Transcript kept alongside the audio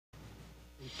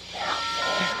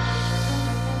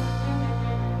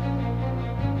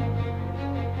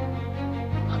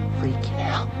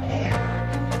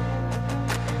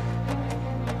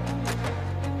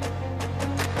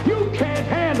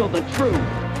handle the truth.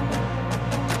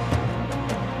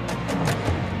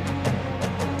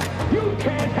 You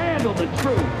can't handle the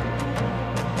truth.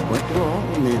 What do all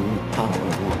men with power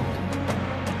want?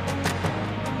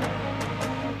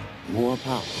 More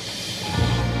power.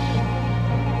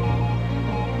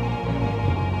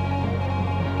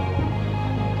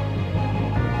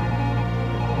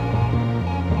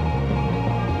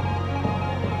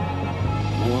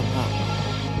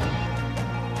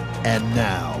 And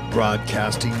now,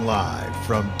 broadcasting live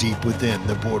from deep within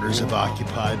the borders of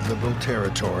occupied liberal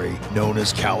territory known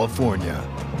as California,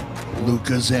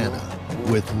 Luca Zanna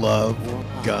with Love,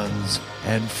 Guns,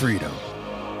 and Freedom.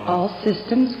 All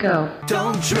systems go.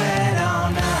 Don't tread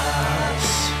on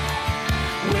us.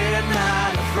 We're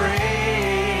not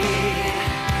afraid.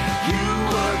 You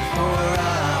work for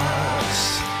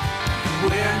us.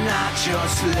 We're not your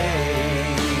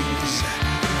slaves.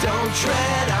 Don't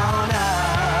tread on us.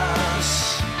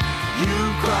 You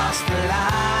crossed the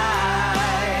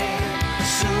line.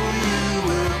 Soon you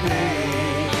will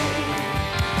pay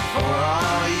for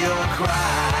all your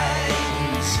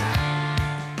crimes.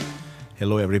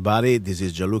 Hello everybody, this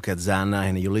is Luca Zanna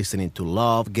and you're listening to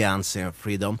Love, Guns and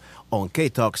Freedom on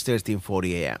K-Talks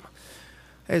 1340 AM.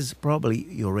 As probably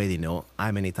you already know,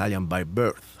 I'm an Italian by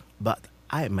birth, but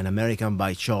I'm an American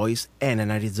by choice and an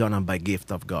Arizonan by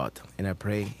gift of God. And I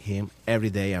pray Him every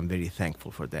day. I'm very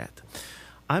thankful for that.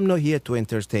 I'm not here to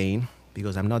entertain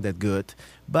because I'm not that good,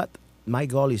 but my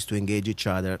goal is to engage each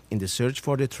other in the search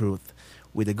for the truth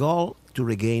with the goal to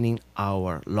regaining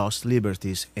our lost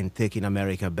liberties and taking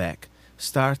America back,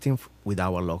 starting with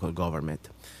our local government.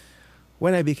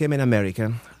 When I became an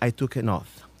American, I took an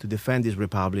oath to defend this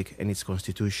republic and its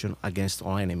constitution against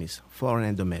all enemies, foreign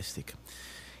and domestic.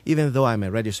 Even though I'm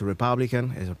a registered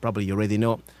Republican, as probably you already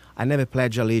know, I never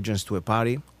pledge allegiance to a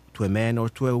party, to a man or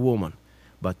to a woman,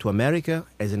 but to America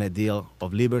as an ideal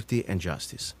of liberty and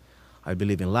justice. I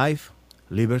believe in life,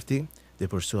 liberty, the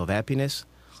pursuit of happiness.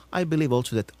 I believe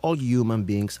also that all human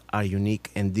beings are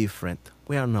unique and different.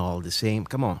 We are not all the same.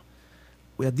 Come on.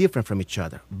 We are different from each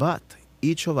other, but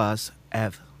each of us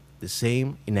have the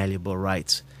same inalienable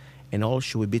rights, and all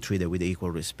should be treated with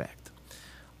equal respect.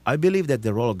 I believe that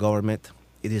the role of government,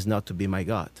 it is not to be my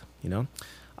God,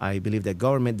 I believe that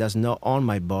government does not own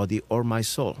my body or my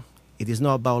soul. It is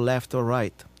not about left or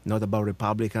right, not about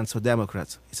Republicans or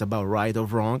Democrats. It's about right or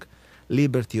wrong,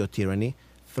 liberty or tyranny,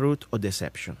 truth or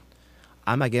deception.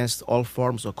 I'm against all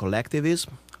forms of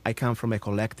collectivism. I come from a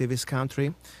collectivist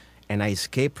country, and I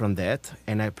escaped from that,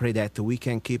 and I pray that we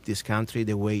can keep this country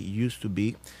the way it used to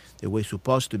be, the way it's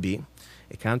supposed to be,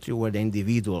 a country where the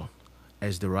individual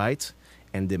has the rights,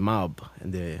 and the mob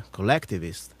and the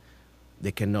collectivists,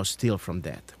 they cannot steal from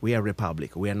that. We are a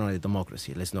republic. We are not a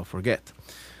democracy. Let's not forget.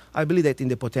 I believe that in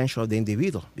the potential of the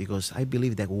individual, because I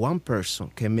believe that one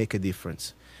person can make a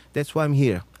difference. That's why I'm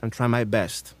here. I'm trying my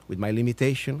best. With my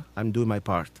limitation, I'm doing my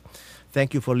part.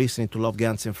 Thank you for listening to Love,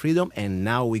 Guns, and Freedom. And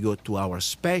now we go to our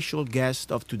special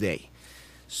guest of today.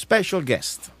 Special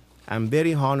guest. I'm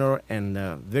very honored and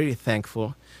very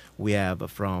thankful. We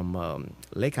have from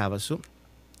Lake Havasu,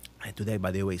 and today,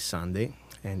 by the way, is Sunday,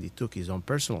 and he took his own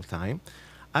personal time.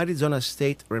 Arizona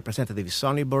State Representative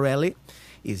Sonny Borrelli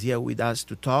is here with us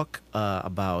to talk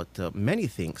about many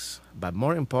things, but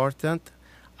more important,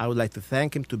 I would like to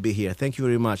thank him to be here. Thank you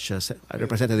very much,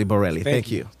 Representative Borrelli. Thank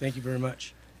you. Thank you very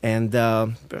much. And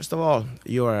first of all,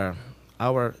 you are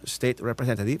our state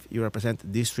representative. You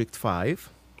represent District 5,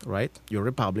 right? You're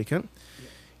Republican. Yeah.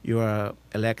 You are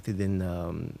elected in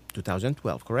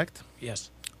 2012, correct?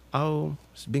 Yes. How's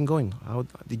it been going? How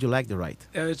did you like the ride?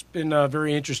 It's been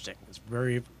very interesting. It's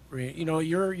very,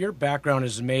 your background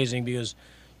is amazing because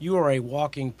you are a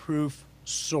walking proof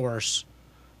source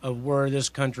of where this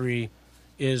country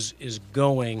is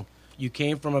going. You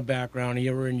came from a background,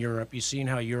 you were in Europe. You've seen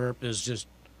how Europe is just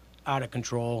out of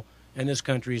control, and this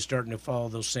country is starting to follow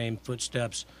those same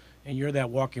footsteps. And you're that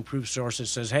walking proof source that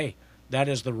says, hey, that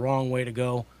is the wrong way to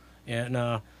go. And,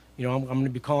 I'm going to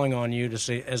be calling on you to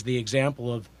say, as the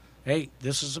example of, hey,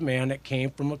 this is a man that came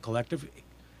from a collective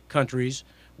countries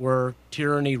where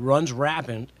tyranny runs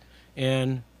rampant,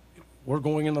 and we're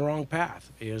going in the wrong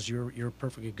path. Is you're a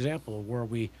perfect example of where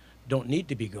we don't need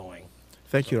to be going.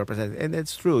 Thank you, Representative. And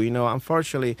that's true.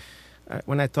 Unfortunately,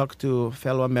 when I talk to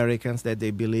fellow Americans that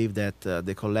they believe that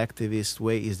the collectivist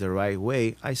way is the right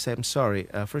way, I say, I'm sorry.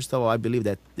 First of all, I believe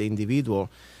that the individual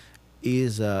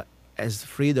is as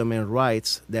freedom and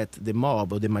rights that the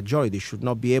mob or the majority should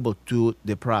not be able to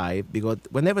deprive, because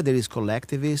whenever there is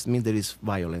collectivist, means there is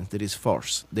violence, there is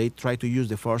force. They try to use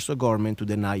the force of government to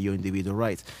deny your individual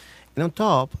rights. And on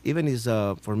top, even is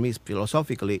for me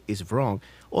philosophically is wrong.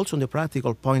 Also, on the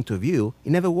practical point of view,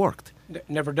 it never worked.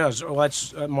 Never does. Well,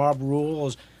 that's mob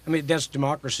rule. I mean, that's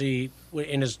democracy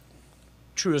in its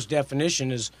truest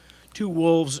definition is two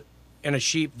wolves and a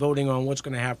sheep voting on what's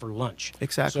going to have for lunch.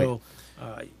 Exactly. So,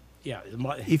 yeah.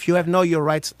 If you have no your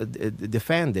rights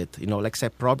defended, like say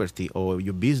property or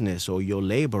your business or your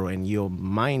labor and your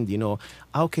mind,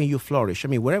 how can you flourish? I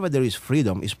mean, wherever there is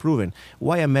freedom, is proven.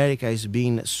 Why America has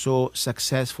been so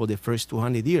successful the first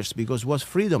 200 years? Because was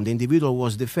freedom. The individual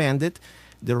was defended.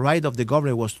 The right of the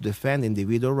government was to defend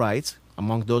individual rights,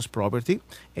 among those property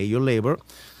and your labor,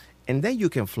 and then you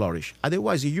can flourish.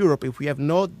 Otherwise, in Europe, if we have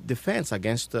no defense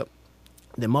against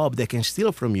the mob that can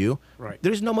steal from you, right,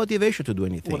 there is no motivation to do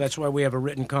anything. Well, that's why we have a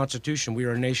written constitution. We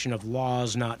are a nation of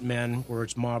laws, not men, where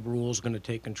it's mob rules going to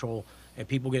take control. And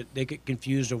people get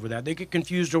confused over that. They get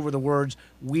confused over the words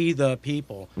 "we the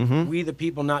people." Mm-hmm. We the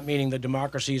people, not meaning the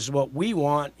democracy is what we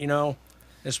want.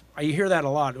 I hear that a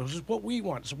lot. This is what we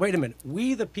want. So wait a minute.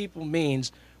 We the people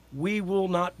means we will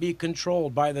not be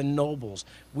controlled by the nobles.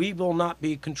 We will not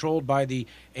be controlled by the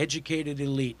educated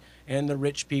elite and the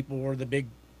rich people or the big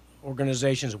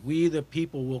organizations. We the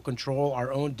people will control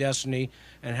our own destiny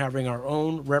and having our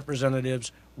own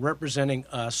representatives representing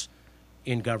us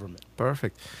in government.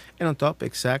 Perfect. And on top,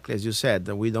 exactly as you said,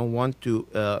 that we don't want to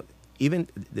even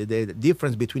the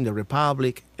difference between the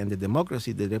republic and the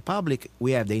democracy. The republic,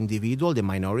 we have the individual, the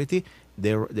minority.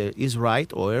 There is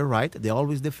right or a right, they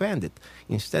always defend it.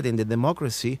 Instead, in the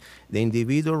democracy, the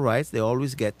individual rights, they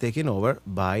always get taken over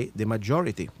by the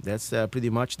majority. That's pretty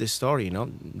much the story,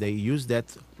 They use that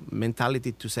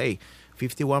mentality to say,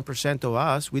 51% of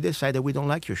us, we decide that we don't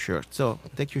like your shirt, so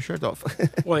take your shirt off.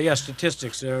 Well, yeah,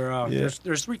 statistics.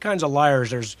 There's three kinds of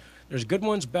liars. There's good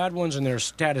ones, bad ones, and there's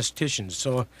statisticians.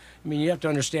 So, I mean, you have to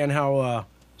understand how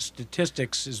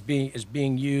statistics is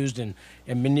being used and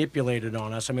manipulated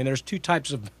on us. I mean, there's two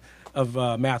types of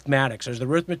mathematics. There's the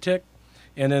arithmetic,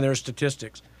 and then there's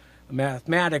statistics.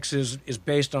 Mathematics is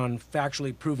based on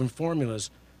factually proven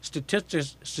formulas.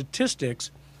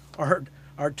 Statistics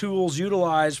are tools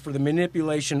utilized for the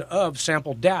manipulation of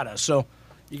sample data. So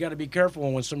you got to be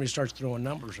careful when somebody starts throwing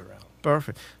numbers around.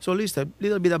 Perfect. So, Lisa, a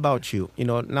little bit about you.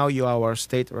 Now you are our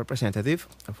state representative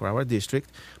for our district,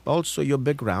 but also your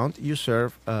background. You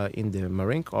serve in the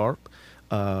Marine Corps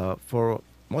for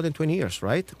more than 20 years,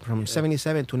 right? From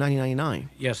 77 to 1999.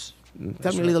 Yes.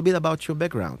 Tell me a little bit about your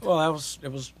background. Well,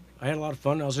 I had a lot of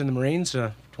fun. I was in the Marines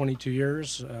 22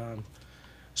 years.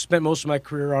 Spent most of my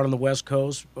career out on the West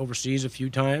Coast, overseas a few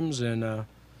times, and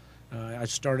I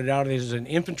started out as an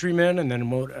infantryman, and then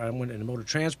I went into motor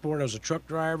transport. I was a truck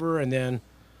driver, and then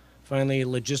finally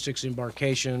logistics,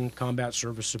 embarkation, combat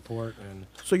service support. And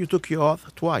so you took your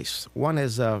oath twice. One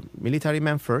as a military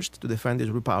man first to defend the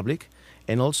republic,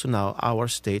 and also now our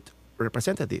state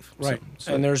representative. Right,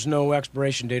 so and there's no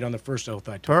expiration date on the first oath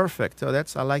I took. Perfect. So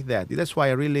I like that. That's why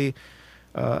I really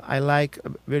I like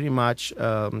very much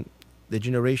the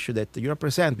generation that you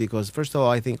represent, because first of all,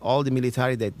 I think all the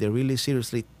military that they really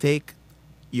seriously take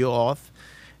your oath.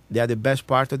 They are the best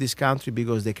part of this country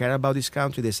because they care about this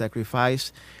country. They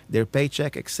sacrifice their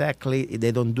paycheck exactly.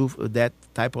 They don't do that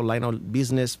type of line of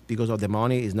business because of the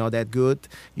money. It's not that good.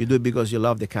 You do it because you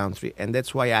love the country. And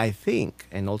that's why I think,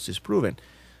 and also it's proven,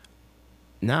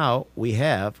 now we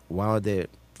have one of the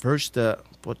first,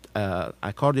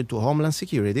 according to Homeland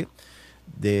Security,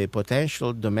 the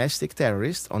potential domestic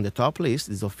terrorists on the top list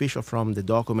is official from the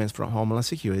documents from Homeland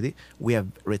Security. We have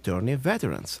returning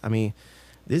veterans. I mean,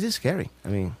 this is scary. I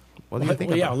mean, what do you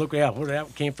think about it?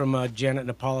 That came from Janet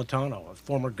Napolitano, a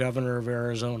former governor of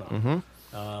Arizona.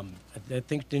 Mm-hmm. I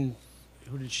think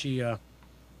who did she,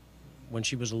 when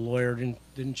she was a lawyer,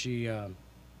 didn't she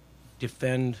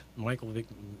defend Michael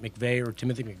McVeigh or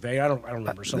Timothy McVeigh? I don't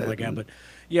remember, something like that. But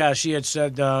yeah, she had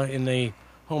said in the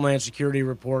Homeland Security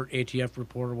report, ATF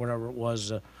report, or whatever it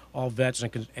was, all vets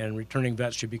and returning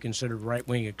vets should be considered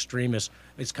right-wing extremists.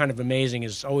 It's kind of amazing.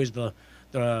 It's always the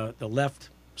left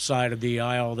side of the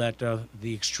aisle that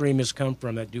the extremists come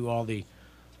from, that do all the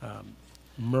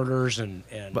murders and.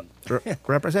 But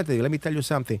Representative, let me tell you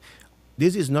something.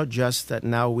 This is not just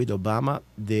now with Obama.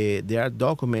 There are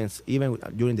documents even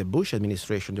during the Bush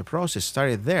administration. The process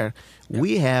started there. Yep.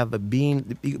 We have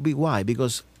been. Why?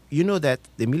 Because you know that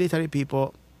the military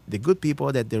people, the good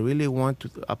people that they really want to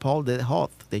uphold the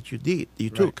oath that you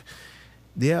took,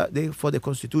 they are for the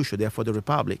Constitution, they are for the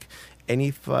Republic. And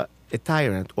if a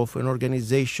tyrant of an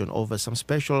organization of some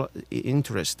special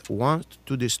interest wants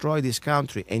to destroy this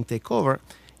country and take over,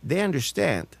 they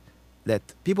understand that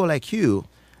people like you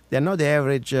They're not the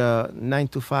average 9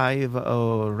 to 5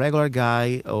 or regular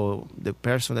guy or the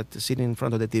person that's sitting in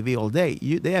front of the TV all day.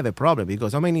 They have a problem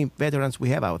because how many veterans we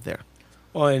have out there?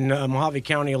 Well, in Mojave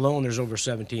County alone, there's over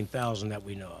 17,000 that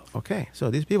we know of. Okay,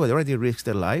 so these people, they already risked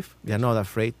their life. They're not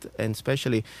afraid, and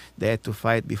especially they had to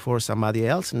fight before somebody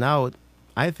else. Now,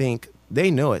 I think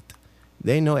they know it.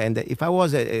 They know, and if I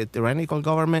was a tyrannical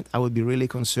government, I would be really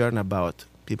concerned about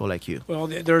people like you. Well,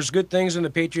 there's good things in the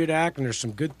Patriot Act, and there's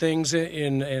some good things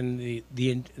in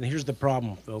the and here's the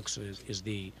problem, folks, is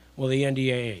the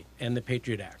NDAA and the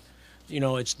Patriot Act. You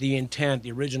know, it's the intent,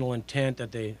 the original intent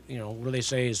that they, you know, what do they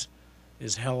say is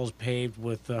hell is paved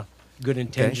with good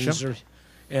intentions.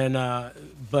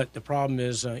 But the problem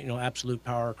is, you know, absolute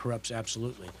power corrupts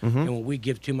absolutely. Mm-hmm. And when we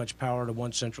give too much power to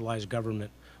one centralized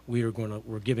government, we're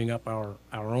giving up our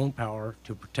own power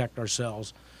to protect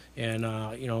ourselves. And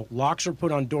you know, locks are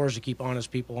put on doors to keep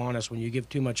honest people honest. When you give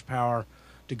too much power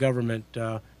to government,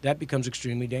 that becomes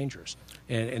extremely dangerous,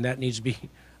 and that needs to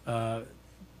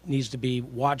be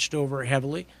watched over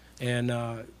heavily and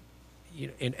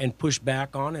pushed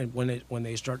back on. And when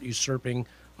they start usurping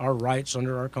our rights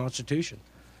under our Constitution,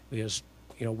 because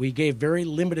you know we gave very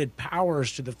limited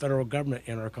powers to the federal government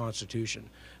in our Constitution,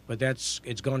 but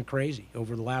it's gone crazy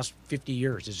over the last 50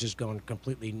 years. It's just gone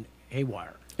completely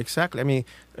haywire. Exactly. I mean,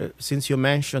 since you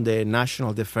mentioned the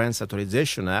National Defense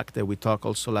Authorization Act that we talked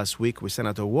also last week with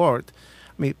Senator Ward,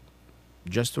 I mean,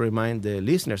 just to remind the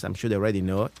listeners, I'm sure they already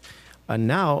know it,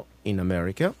 now in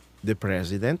America, the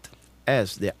president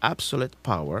has the absolute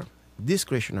power,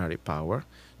 discretionary power,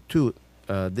 to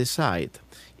decide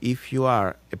if you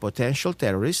are a potential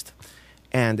terrorist,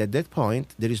 and at that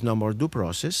point, there is no more due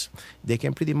process. They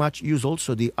can pretty much use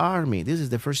also the army. This is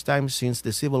the first time since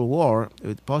the Civil War,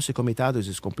 posse comitatus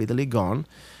is completely gone.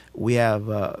 We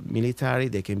have military,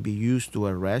 they can be used to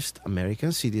arrest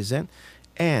American citizens,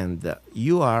 and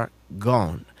you are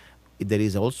gone. There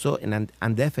is also an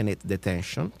indefinite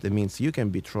detention. That means you can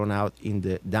be thrown out in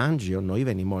the dungeon, or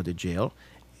even anymore the jail,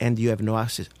 and you have no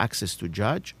access to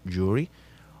judge, jury.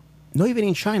 Not even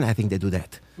in China, I think they do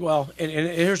that. Well, and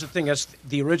here's the thing. That's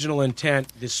the original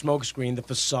intent, the smokescreen, the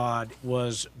facade,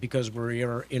 was because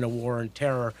we're in a war on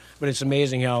terror. But it's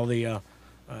amazing how the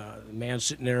man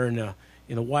sitting there in the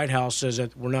White House says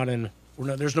that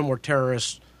there's no more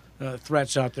terrorist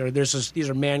threats out there. These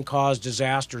are man-caused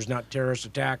disasters, not terrorist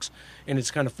attacks. And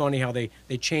it's kind of funny how they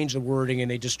change the wording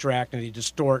and they distract and they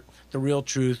distort the real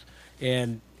truth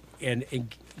and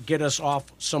get us off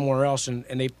somewhere else.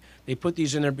 And they put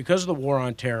these in there because of the war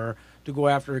on terror to go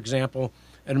after, example,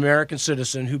 an American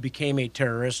citizen who became a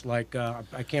terrorist, like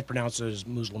I can't pronounce his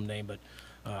Muslim name, but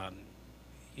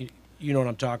you know what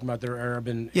I'm talking about. They're Arab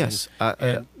and yes.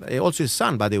 Also his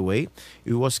son, by the way,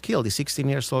 he was killed. A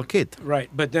 16-year-old kid. Right,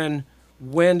 but then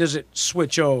when does it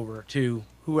switch over to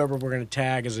whoever we're going to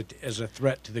tag as a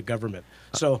threat to the government?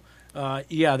 So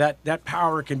that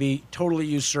power can be totally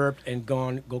usurped and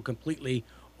go completely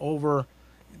over.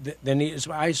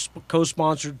 I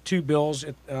co-sponsored 2 bills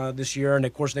this year, and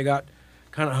of course they got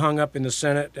kind of hung up in the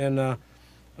Senate. And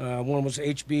one was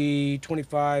HB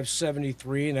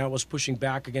 2573, and that was pushing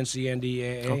back against the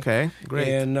NDAA. Okay, great.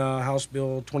 And House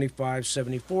Bill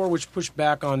 2574, which pushed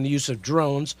back on the use of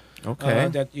drones. Okay.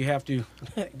 That they have to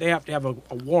have a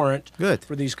warrant Good.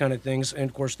 for these kind of things. And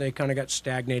of course they kind of got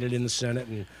stagnated in the Senate,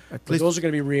 and At least those are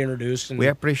going to be reintroduced. And we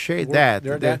appreciate that.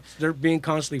 They're being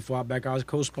constantly fought back. I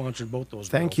co-sponsored both those.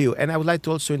 Thank you. And I would like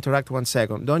to also interact 1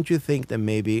 second. Don't you think that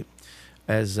maybe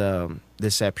as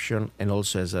deception and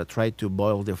also as try to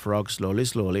boil the frog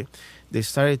slowly, they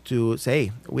started to say,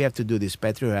 hey, we have to do this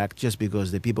Patriot Act just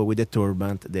because the people with the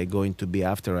turban, they're going to be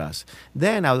after us.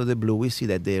 Then out of the blue, we see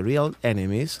that the real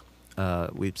enemies,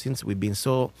 since we've been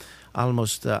so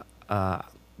almost how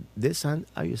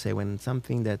you say, when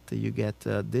something that you get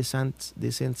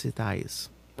desensitized.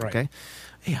 Right. Okay.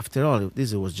 Hey, after all,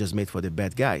 this was just made for the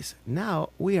bad guys. Now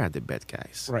we are the bad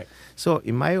guys. Right. So,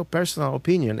 in my personal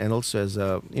opinion, and also as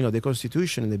the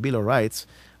Constitution and the Bill of Rights,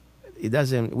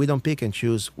 we don't pick and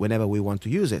choose whenever we want to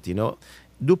use it.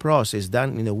 Due process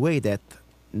done in a way that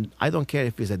I don't care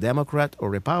if it's a Democrat or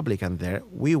Republican there.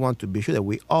 We want to be sure that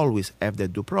we always have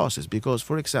that due process. Because,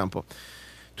 for example,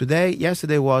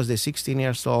 yesterday was the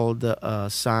 16-year-old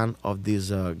son of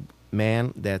this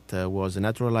man that was a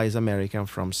naturalized American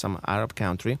from some Arab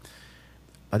country.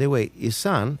 By the way, his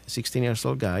son,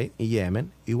 16-year-old guy in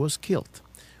Yemen, he was killed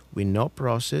with no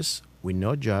process, with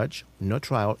no judge, no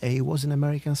trial, and he was an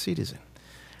American citizen.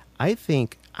 I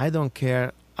don't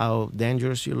care how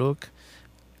dangerous you look,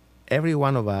 every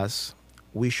one of us,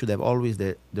 we should have always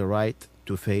the right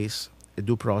to face a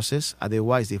due process.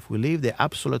 Otherwise, if we leave the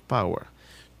absolute power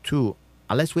to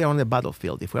unless we are on the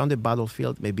battlefield. If we're on the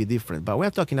battlefield, it may be different. But we're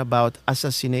talking about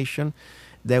assassination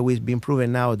that we've been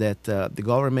proven now that the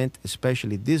government,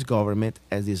 especially this government,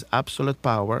 has this absolute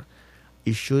power.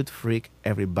 It should freak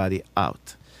everybody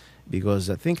out. Because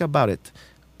think about it.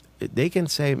 They can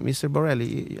say, Mr.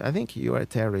 Borrelli, I think you are a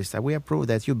terrorist. We have proved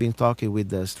that you've been talking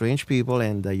with strange people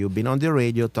and you've been on the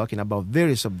radio talking about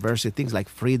very subversive things like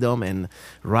freedom and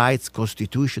rights,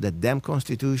 constitution, the damn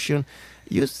constitution.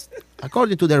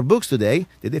 According to their books today,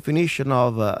 the definition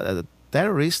of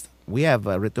terrorist, we have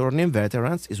returning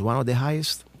veterans is one of the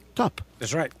highest top.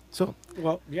 That's right. So,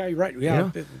 well, yeah, you're right. Yeah,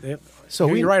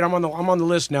 so you're right. I'm on the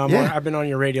list now. I've been on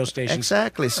your radio station.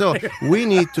 Exactly. So we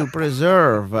need to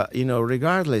preserve.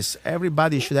 Regardless,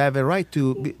 everybody should have a right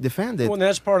to be defended. Well, and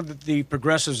that's part of the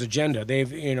progressives' agenda.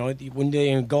 They've, when they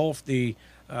engulf the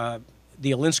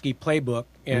Alinsky playbook,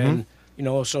 and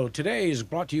so today is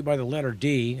brought to you by the letter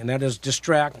D, and that is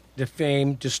distract,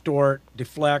 defame, distort,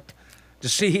 deflect,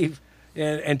 deceive.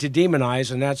 And to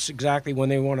demonize, and that's exactly when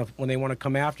they want to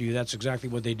come after you. That's exactly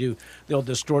what they do. They'll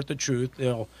distort the truth.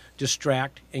 They'll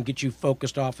distract and get you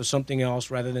focused off of something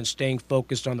else rather than staying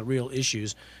focused on the real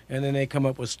issues. And then they come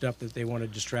up with stuff that they want to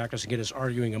distract us and get us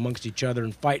arguing amongst each other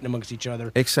and fighting amongst each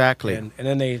other. Exactly. And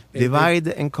then they divide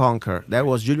and conquer. That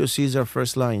was Julius Caesar's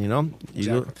first line.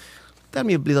 Exactly. Tell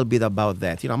me a little bit about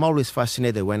that. I'm always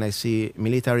fascinated when I see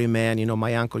military men.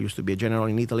 My uncle used to be a general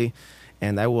in Italy,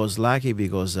 and I was lucky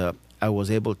because I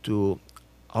was able to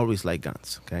always like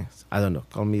guns, okay? I don't know.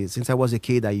 Call me, since I was a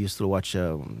kid, I used to watch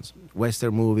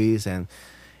Western movies, and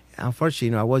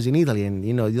unfortunately, I was in Italy, and,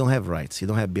 you don't have rights. You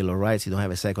don't have Bill of Rights. You don't have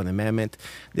a Second Amendment.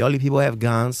 The only people who have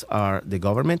guns are the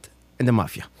government and the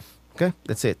mafia, okay?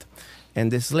 That's it. And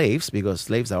the slaves, because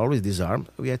slaves are always disarmed,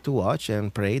 we had to watch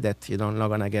and pray that, not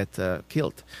going to get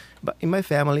killed. But in my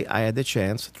family, I had the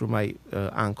chance, through my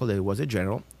uncle, that was a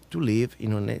general, to live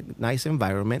in a nice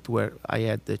environment where I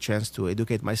had the chance to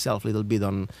educate myself a little bit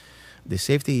on the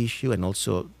safety issue and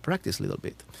also practice a little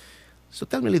bit. So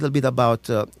tell me a little bit about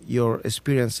your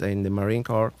experience in the Marine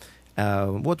Corps.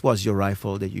 What was your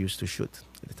rifle that you used to shoot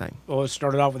at the time? Well, it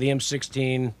started off with the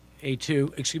M16A2,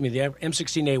 the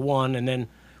M16A1, and then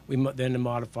we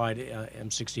modified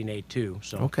M16A2.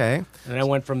 So okay. And I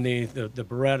went from the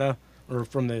Beretta, or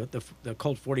from the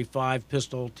Colt 45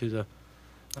 pistol to the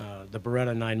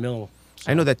Beretta 9mm. So,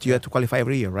 I know that you have to qualify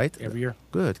every year, right? Every year.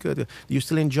 Good. Do you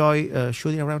still enjoy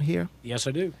shooting around here? Yes,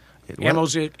 I do.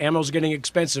 Ammo's getting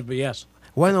expensive, but yes.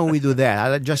 Why don't we do that?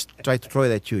 I'll just try to throw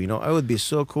it at you. It would be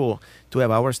so cool to have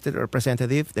our state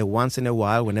representative that once in a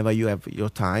while, whenever you have your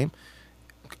time,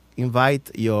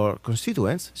 invite your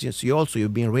constituents, since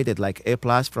you've been rated like A+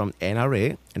 from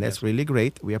NRA, and that's really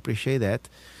great. We appreciate that.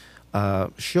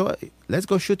 Let's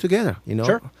go shoot together,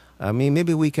 Sure. I mean,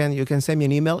 maybe you can send me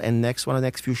an email, and next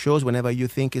few shows, whenever you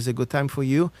think is a good time for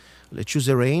you, let's choose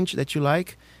a range that you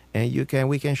like, and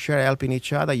we can share helping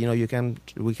each other.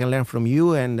 We can learn from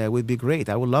you, and it would be great.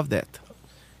 I would love that.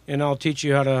 And I'll teach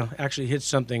you how to actually hit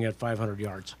something at 500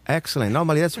 yards. Excellent.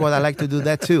 Normally, that's what I like to do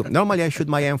that too. Normally, I shoot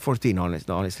my M14,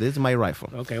 honestly. This is my rifle.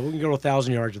 Okay, we can go to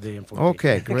 1,000 yards with the M14.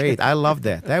 Okay, great. I love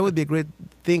that. That would be a great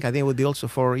thing. I think it would be also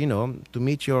for, to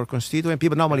meet your constituent.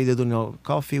 People normally, they do,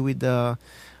 coffee with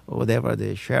whatever,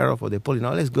 the sheriff or the police.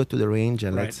 Let's go to the range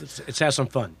and let's have some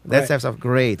fun. Let's have some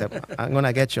great. I'm going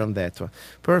to get you on that one.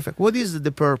 Perfect. What is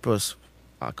the purpose,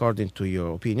 according to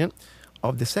your opinion,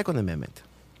 of the Second Amendment?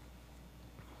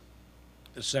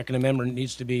 The Second Amendment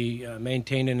needs to be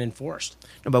maintained and enforced.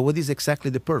 No, but what is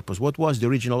exactly the purpose? What was the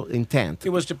original intent? It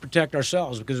was to protect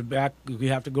ourselves, because we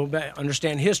have to go back,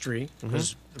 understand history,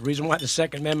 because the reason why the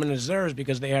Second Amendment is there is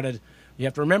because you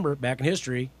have to remember, back in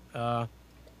history,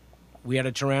 we had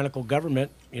a tyrannical government,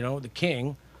 the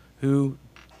king, who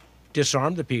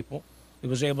disarmed the people. It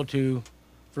was able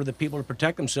for the people to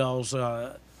protect themselves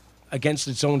against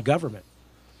its own government.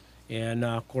 And,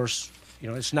 of course,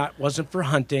 wasn't for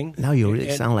hunting. Now you really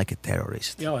sound like a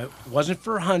terrorist. It wasn't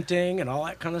for hunting and all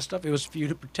that kind of stuff. It was for you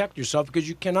to protect yourself, because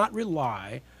you cannot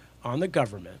rely on the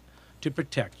government to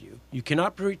protect you. You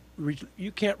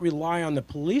can't rely on the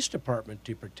police department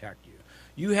to protect you.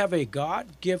 You have a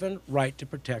God-given right to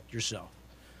protect yourself.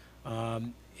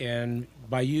 And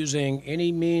by using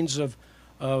any means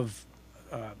of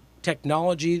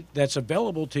technology that's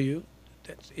available to you,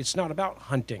 it's not about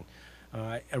hunting.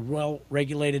 A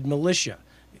well-regulated militia.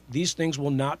 These things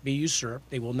will not be usurped.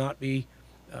 They will not be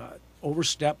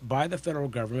overstepped by the federal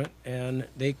government, and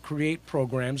they create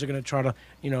programs. They're going to try to,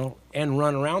 end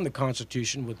run around the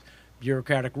Constitution with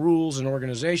bureaucratic rules and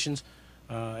organizations.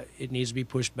 It needs to be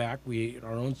pushed back.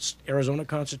 Our own Arizona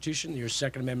Constitution, your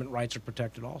Second Amendment rights are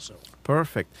protected also.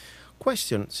 Perfect.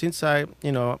 Question: since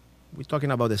we're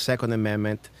talking about the Second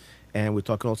Amendment, and we're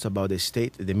talking also about the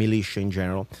state, the militia in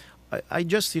general. I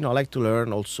just, like to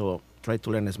learn also, try to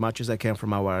learn as much as I can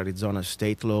from our Arizona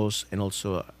state laws and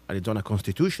also Arizona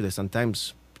Constitution. That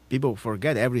sometimes people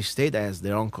forget every state has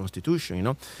their own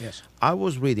constitution, Yes. I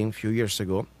was reading a few years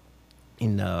ago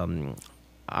in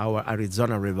our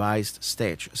Arizona revised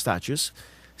statutes,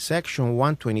 Section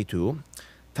 122,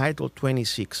 Title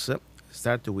 26,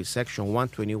 started with Section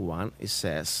 121. It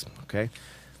says, okay,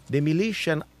 the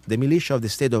militia of the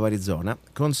state of Arizona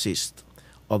consists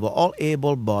of all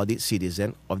able-bodied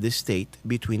citizens of the state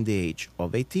between the age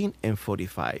of 18 and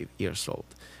 45 years old,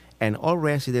 and all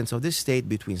residents of the state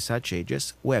between such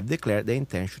ages who have declared their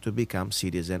intention to become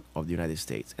citizens of the United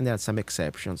States. And there are some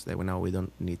exceptions that now we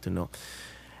don't need to know.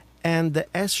 And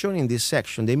as shown in this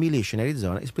section, the militia in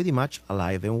Arizona is pretty much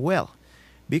alive and well,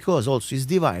 because also it's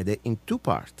divided in two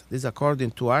parts. This is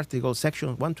according to Article Section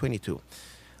 122.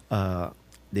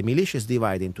 The militia is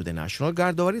divided into the National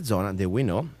Guard of Arizona, that we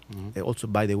know. Also,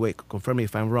 by the way, confirm me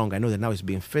if I'm wrong, I know that now it's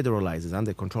being federalized, it's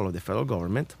under control of the federal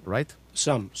government, right?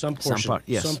 Some portion.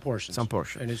 Yes. Some portions. Some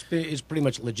portion. And it's pretty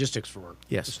much logistics for work.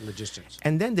 Yes. It's logistics.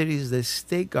 And then there is the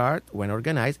state guard when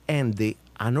organized and the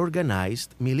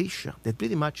unorganized militia that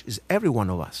pretty much is every one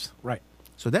of us. Right.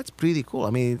 So that's pretty cool. I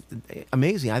mean,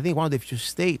 amazing. I think one of the few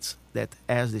states that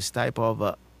has this type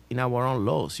of, in our own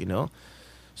laws,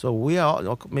 So we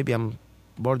are, maybe I'm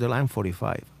borderline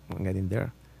 45. I'm getting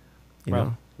there. You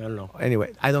know? I don't know.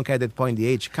 Anyway, I don't care at that point the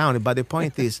age counted, but the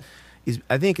point is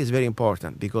I think it's very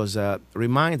important because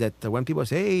remind that when people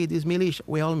say, hey, this militia,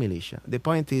 we're all militia. The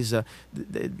point is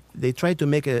they try to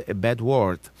make a bad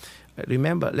word.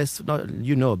 Remember, let's not,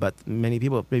 but many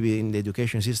people maybe in the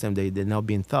education system, they're now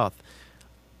being taught.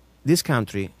 This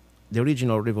country, the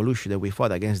original revolution that we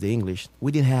fought against the English,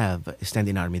 we didn't have a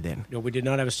standing army then. No, we did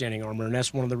not have a standing army, and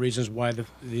that's one of the reasons why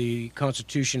the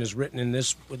Constitution is written in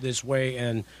this way,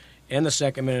 and the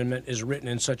Second Amendment is written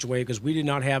in such a way because we did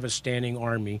not have a standing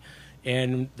army.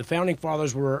 And the Founding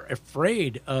Fathers were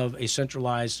afraid of a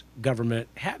centralized government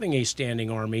having a standing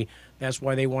army. That's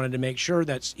why they wanted to make sure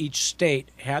that each state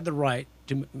had the right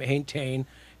to maintain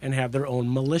and have their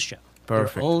own militia.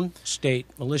 Perfect. Their own state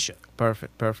militia.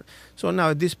 Perfect. So now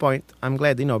at this point, I'm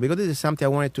glad, because this is something I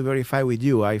wanted to verify with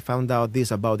you. I found out this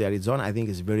about the Arizona. I think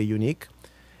it's very unique.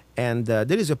 And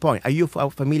there is a point. Are you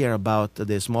familiar about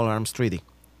the small arms treaty?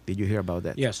 Did you hear about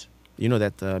that? Yes. You know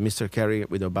that Mr. Kerry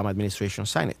with the Obama administration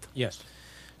signed it. Yes.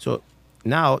 So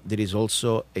now there is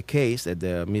also a case that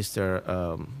Mr.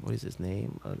 What is his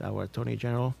name? Our Attorney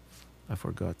General? I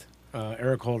forgot.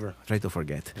 Eric Holder. I try to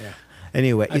forget. Yeah.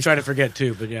 Anyway, I try to forget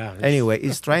too, but yeah. Anyway,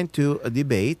 he's trying to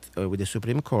debate with the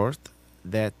Supreme Court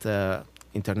that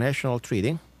international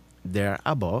treaty, they're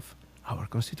above our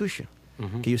Constitution.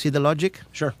 Mm-hmm. Can you see the logic?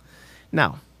 Sure.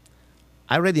 Now,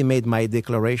 I already made my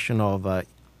declaration of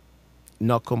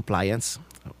no compliance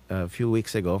a few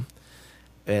weeks ago.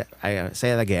 I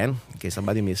say it again, in case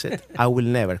somebody missed it. I will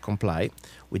never comply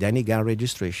with any gun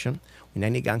registration, with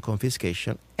any gun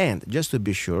confiscation, and just to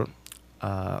be sure,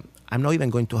 I'm not even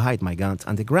going to hide my guns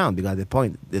on the ground because at the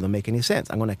point they don't make any sense.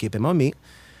 I'm going to keep them on me.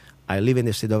 I live in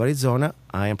the state of Arizona.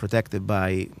 I am protected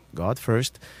by God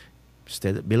first,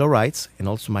 State Bill of Rights, and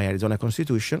also my Arizona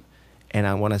Constitution. And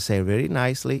I want to say very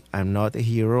nicely, I'm not a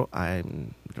hero.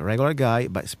 I'm a regular guy,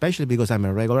 but especially because I'm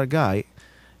a regular guy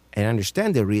and I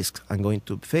understand the risks I'm going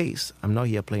to face. I'm not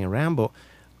here playing Rambo,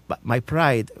 but my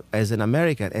pride as an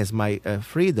American, as my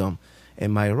freedom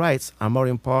and my rights are more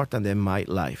important than my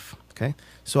life. Okay,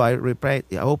 so I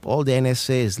hope all the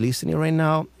NSA is listening right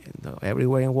now,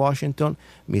 everywhere in Washington.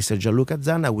 Mr. Luca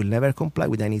Zanna will never comply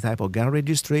with any type of gun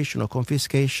registration or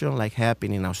confiscation like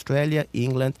happened in Australia,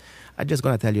 England. I'm just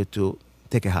going to tell you to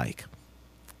take a hike.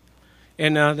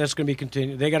 And that's going to be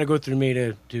continued. They got to go through me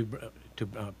to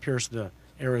pierce the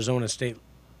Arizona state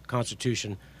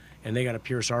constitution, and they got to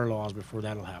pierce our laws before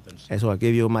that'll happen. And so I'll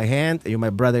give you my hand, and you're my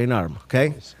brother in arm, okay?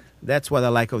 Yes. That's what I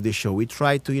like of this show. We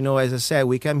try to, as I said,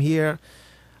 we come here,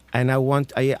 and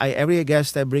every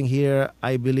guest I bring here,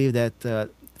 I believe that,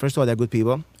 first of all, they're good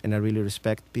people, and I really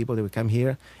respect people that will come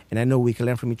here, and I know we can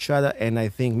learn from each other, and I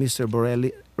think Mr.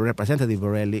 Borrelli, Representative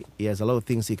Borrelli, he has a lot of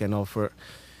things he can offer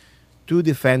to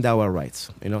defend our rights.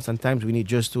 Sometimes we need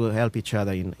just to help each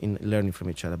other in learning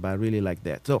from each other, but I really like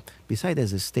that. So, besides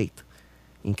as a state,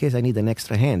 in case I need an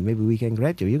extra hand, maybe we can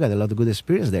grant you. You got a lot of good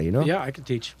experience there, Yeah, I can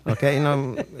teach. Okay,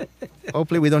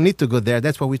 hopefully we don't need to go there.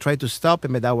 That's why we try to stop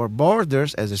them at our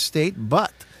borders as a state,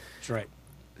 but that's right.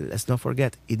 Let's not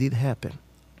forget, it did happen.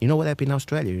 You know what happened in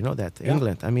Australia? You know that? Yeah.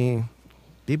 England. I mean,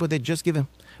 people, they just give them.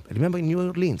 But remember in New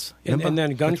Orleans. And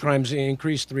then gun crimes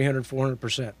increased 300,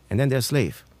 400%. And then they're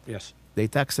slave. Yes. They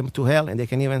tax them to hell, and they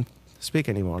can even speak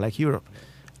anymore, like Europe.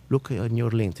 Look at New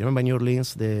Orleans. Remember New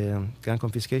Orleans, the gun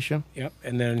confiscation? Yep.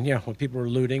 And then, when people were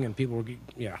looting and people were,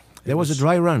 There was a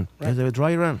dry run. Right. There was a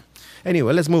dry run.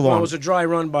 Anyway, let's move Well, on. it was a dry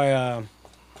run by, a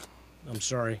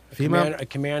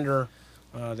commander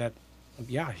that,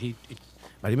 he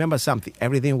But remember something.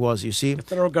 Everything was, you see, the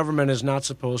federal government is not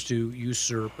supposed to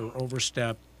usurp or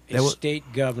overstep a state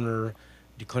governor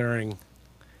declaring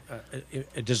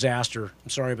a disaster. I'm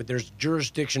sorry, but there's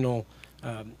jurisdictional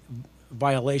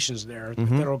violations there. The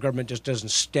federal government just doesn't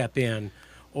step in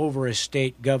over a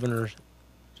state governor's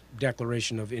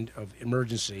declaration of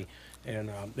emergency. And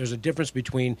there's a difference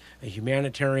between a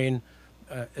humanitarian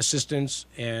assistance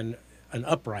and an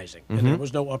uprising. And there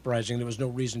was no uprising. There was no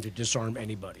reason to disarm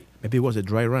anybody. maybe it was a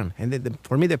dry run. And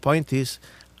for me, the point is,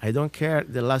 I don't care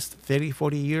the last 30,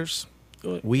 40 years.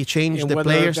 We changed And the whether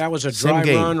players. that was a same dry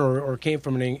game. run or came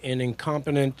from an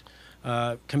incompetent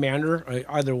commander,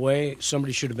 either way,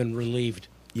 somebody should have been relieved.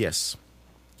 Yes.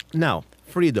 Now,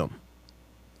 freedom.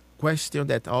 Question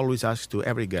that I always ask to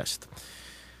every guest.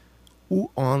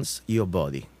 Who owns your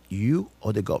body, you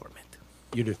or the government?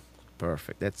 You do.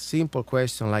 Perfect. That simple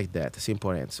question like that, a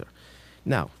simple answer.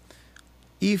 Now,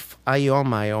 if I own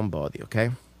my own body,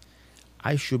 okay,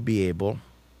 I should be able,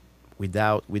 with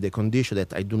the condition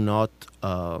that I do not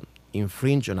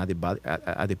infringe on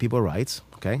other people's rights,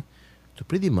 okay, to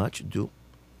pretty much do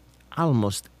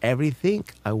almost everything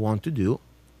I want to do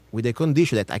with the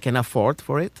condition that I can afford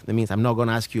for it. That means I'm not going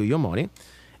to ask you your money,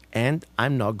 and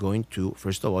I'm not going to,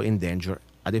 first of all, endanger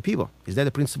other people. Is that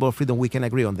the principle of freedom? We can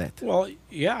agree on that. Well,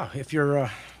 yeah. If you're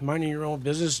minding your own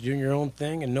business, doing your own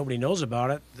thing, and nobody knows about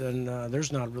it, then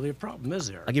there's not really a problem, is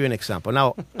there? I'll give you an example.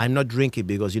 Now, I'm not drinking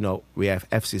because, we have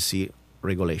FCC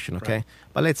regulation, okay? Right.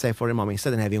 But let's say for a moment,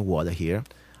 instead of having water here,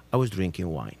 I was drinking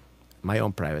wine. My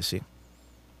own privacy.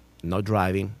 Not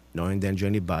driving, not endanger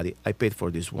anybody. I paid for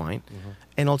this wine.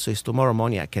 And also, it's tomorrow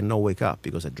morning I cannot wake up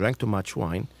because I drank too much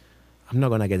wine. I'm not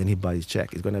going to get anybody's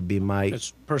check. It's going to be my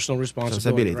It's personal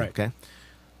responsibility, right? okay?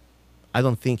 I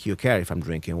don't think you care if I'm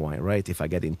drinking wine, right? If I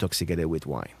get intoxicated with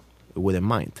wine. You wouldn't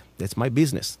mind. That's my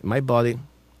business, my body.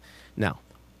 Now,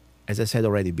 as I said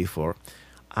already before,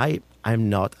 I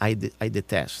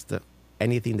detest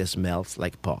anything that smells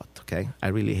like pot, okay? I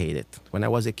really hate it. When I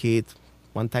was a kid,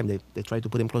 one time they tried to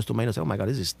put him close to my nose. Oh my God,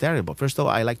 this is terrible. First of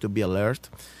all, I like to be alert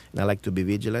and I like to be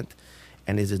vigilant,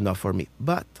 and this is not for me.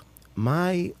 But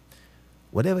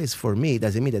whatever is for me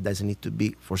doesn't mean that doesn't need to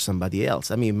be for somebody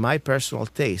else. I mean, my personal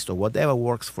taste or whatever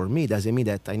works for me doesn't mean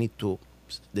that I need to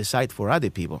decide for other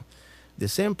people. The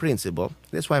same principle,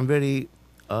 that's why I'm very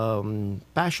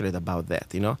passionate about that,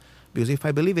 because if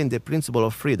I believe in the principle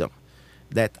of freedom,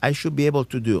 that I should be able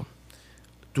to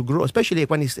grow, especially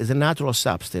when it's a natural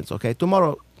substance, okay?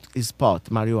 Tomorrow is pot,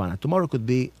 marijuana. Tomorrow could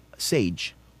be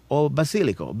sage or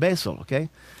basilico, basil, okay?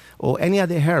 Or any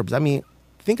other herbs. I mean,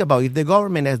 think about if the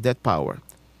government has that power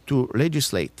to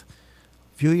legislate.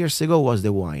 A few years ago was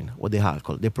the wine or the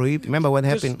alcohol. They remember what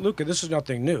happened? Luca, this is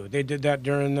nothing new. They did that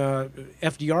during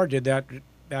FDR did that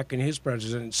back in his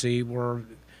presidency, where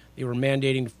they were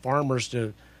mandating farmers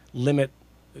to limit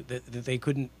that they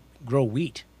couldn't grow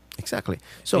wheat. Exactly.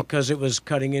 So because it was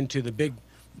cutting into the big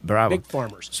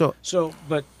farmers.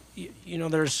 But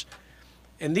there's,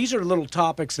 and these are little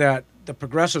topics that the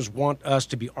progressives want us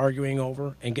to be arguing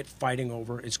over and get fighting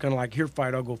over. It's kind of like, here,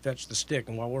 fight, I'll go fetch the stick.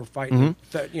 And while we're fighting,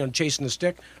 chasing the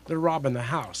stick, they're robbing the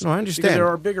house. No, I understand. Because there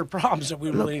are bigger problems that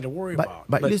we really need to worry about.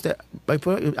 But listen,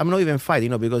 I'm not even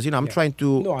fighting, because, I'm trying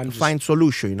to find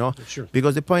solution, Sure.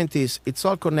 Because the point is, it's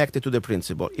all connected to the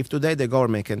principle. If today the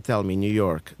government can tell me in New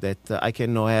York that I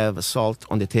cannot have salt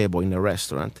on the table in a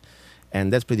restaurant,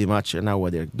 and that's pretty much now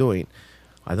what they're doing.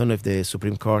 I don't know if the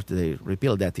Supreme Court, they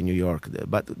repealed that in New York,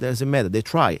 but there's a matter. They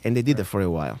try, and they did it for a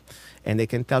while. And they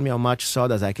can tell me how much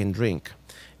sodas I can drink.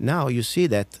 Now you see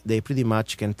that they pretty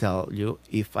much can tell you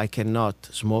if I cannot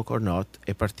smoke or not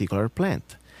a particular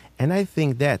plant. And I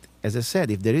think that, as I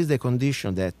said, if there is the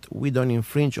condition that we don't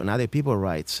infringe on other people's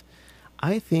rights,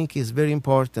 I think it's very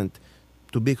important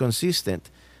to be consistent.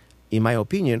 In my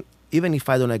opinion, even if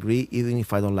I don't agree, even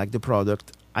if I don't like the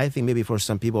product, I think maybe for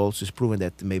some people also it's proven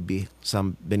that may be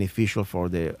some beneficial for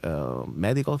the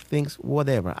medical things,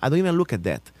 whatever. I don't even look at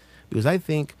that, because I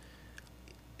think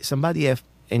somebody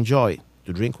enjoy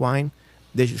to drink wine,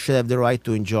 they should have the right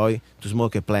to enjoy to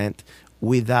smoke a plant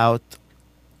without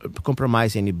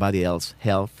compromising anybody else's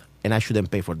health, and I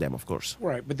shouldn't pay for them, of course.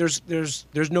 Right, but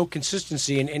there's no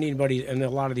consistency in a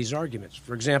lot of these arguments.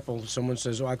 For example, someone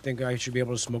says, I think I should be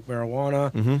able to smoke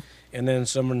marijuana, and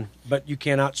then but you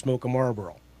cannot smoke a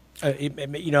Marlboro. I agree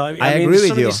mean, with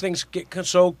some you. of these things get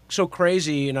so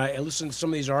crazy, and I listen to some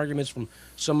of these arguments from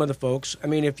some of the folks. I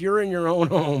mean, if you're in your own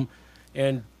home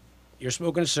and you're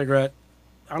smoking a cigarette,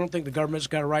 I don't think the government's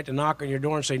got a right to knock on your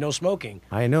door and say no smoking.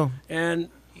 I know. And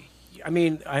I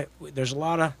mean, there's a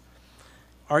lot of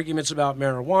arguments about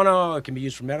marijuana. It can be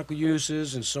used for medical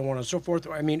uses and so on and so forth.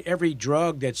 I mean, every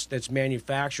drug that's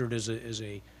manufactured is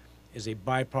a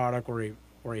byproduct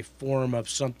or a form of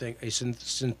something, a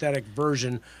synthetic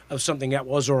version of something that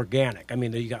was organic. I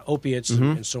mean, you got opiates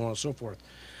and so on and so forth.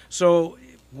 So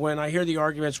when I hear the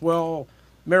arguments, well,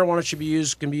 marijuana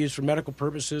can be used for medical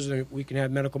purposes, and we can have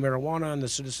medical marijuana, and the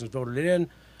citizens voted it in.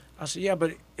 I said, yeah,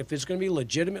 but if it's going to be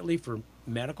legitimately for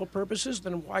medical purposes,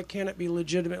 then why can't it be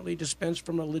legitimately dispensed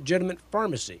from a legitimate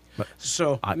pharmacy?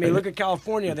 So, I mean, look at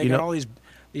California. They got all these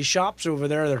shops over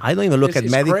there. I don't even look at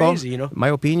it's medical. Crazy, My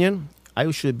opinion, I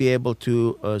should be able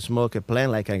to smoke a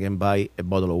plant like I can buy a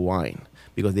bottle of wine.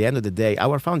 Because at the end of the day,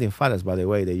 our founding fathers, by the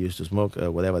way, they used to smoke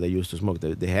whatever they used to smoke,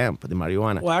 the hemp, the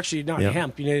marijuana. Well, actually, not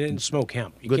hemp. They didn't smoke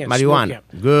hemp. You Good can't marijuana. smoke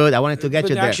hemp. Good. I wanted to get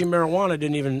you there. Actually, marijuana it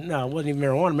wasn't even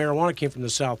marijuana. Marijuana came from the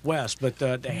Southwest.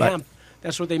 But hemp,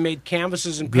 that's what they made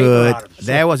canvases and paper Good. out of. So,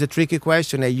 That was a tricky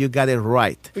question, and you got it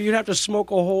right. but you'd have to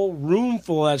smoke a whole room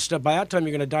full of that stuff. By that time,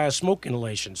 you're going to die of smoke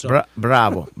inhalation. So,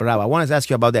 Bravo. I wanted to ask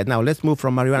you about that. Now, let's move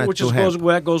from marijuana which to is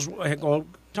hemp.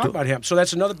 Talk about hemp. So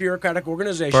that's another bureaucratic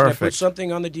organization that put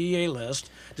something on the DEA list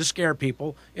to scare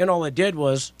people. And all it did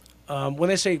was, when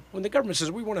the government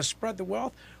says we want to spread the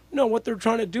wealth, no, what they're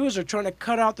trying to do is they're trying to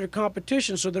cut out their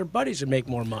competition so their buddies would make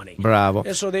more money. Bravo.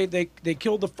 And so they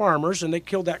killed the farmers and they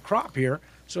killed that crop here.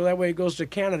 So that way it goes to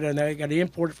Canada, and they got to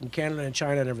import it from Canada and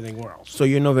China and everything else. So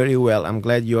you know very well. I'm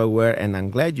glad you're aware, and I'm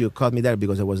glad you caught me there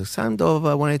because I was kind of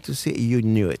wanted to see you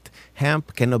knew it.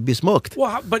 Hemp cannot be smoked.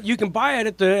 Well, but you can buy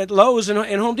it at Lowe's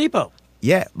and Home Depot.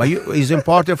 Yeah, but it's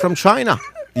imported from China.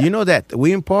 You know that.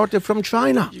 We import it from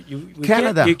China.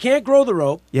 Canada. You can't grow the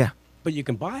rope. Yeah. But you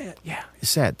can buy it. Yeah,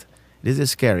 it's sad. This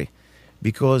is scary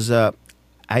because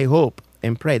I hope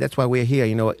and pray. That's why we're here.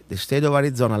 You know, the state of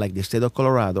Arizona, like the state of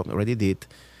Colorado, already did.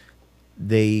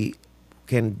 They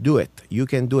can do it. You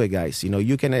can do it, guys. You know,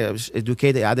 you can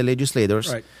educate the other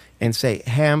legislators and say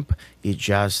hemp is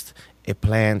just a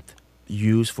plant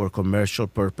used for commercial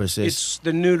purposes. It's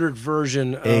the neutered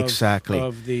version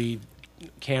of the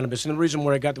cannabis. And the reason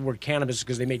why I got the word cannabis is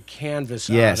because they made canvas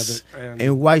out of it.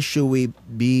 And why should we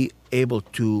be able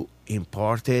to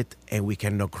import it and we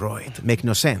cannot grow it? Make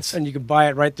no sense. And you can buy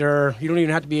it right there. You don't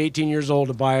even have to be 18 years old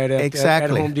to buy it at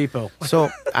Home Depot. So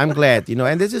I'm glad,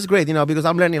 and this is great, because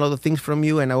I'm learning a lot of things from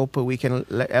you, and I hope we can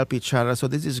help each other. So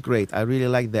this is great. I really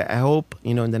like that. I hope,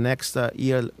 in the next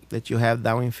year that you have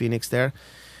down in Phoenix there,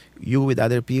 you with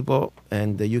other people,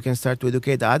 and you can start to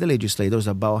educate the other legislators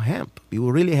about hemp. It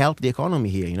will really help the economy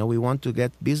here. We want to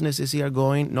get businesses here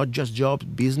going, not just jobs,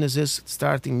 businesses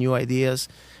starting new ideas.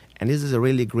 And this is a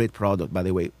really great product, by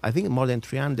the way. I think more than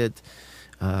 300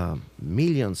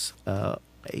 millions a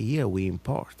year we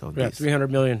import of this.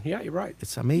 300 million. Yeah, you're right.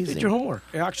 It's amazing. You did your homework.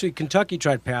 Actually, Kentucky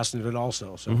tried passing it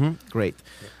also. So. Great.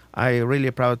 I'm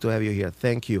really proud to have you here.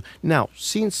 Thank you. Now,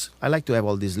 since I like to have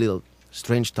all these little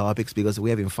strange topics because we're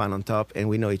having fun on top and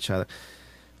we know each other.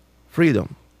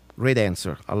 Freedom, great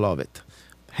answer. I love it.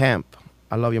 Hemp,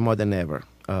 I love you more than ever.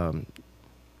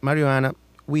 Marijuana,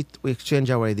 we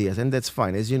exchange our ideas, and that's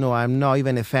fine. As you know, I'm not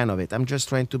even a fan of it. I'm just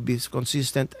trying to be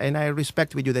consistent, and I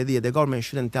respect with you the idea. The government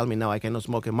shouldn't tell me now I cannot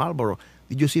smoke a Marlboro.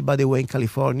 Did you see, by the way, in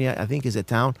California, I think it's a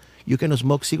town, you cannot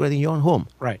smoke cigarette in your own home.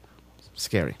 Right.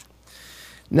 Scary.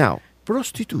 Now,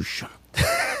 prostitution.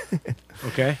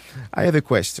 Okay. I have a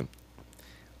question.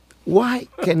 Why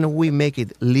can we make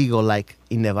it legal like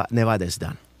in Nevada is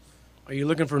done? Are you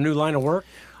looking for a new line of work?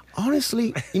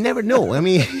 Honestly, you never know. I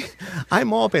mean,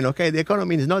 I'm open, okay? The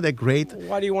economy is not that great.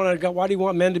 Why do you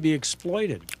want men to be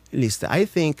exploited? Listen, I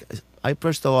think,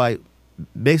 first of all,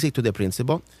 basic to the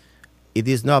principle, it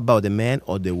is not about the man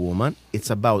or the woman. It's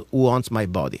about who owns my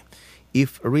body.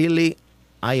 If really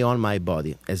I own my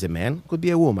body as a man, could be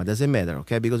a woman, doesn't matter,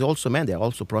 okay? Because also men, they're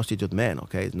also prostitute men,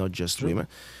 okay? It's not just women.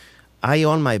 I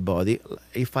own my body.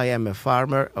 If I am a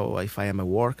farmer or if I am a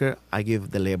worker, I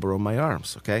give the labor of my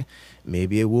arms, okay?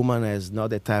 Maybe a woman has not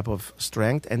that type of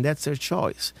strength, and that's her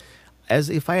choice. As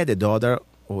if I had a daughter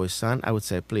or a son, I would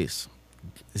say, please,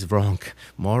 it's wrong.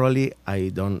 Morally, I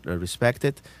don't respect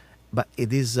it. But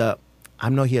it is,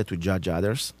 I'm not here to judge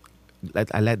others.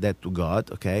 I let that to God,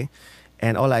 okay?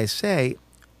 And all I say,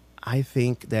 I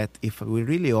think that if we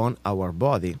really own our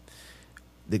body,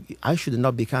 I should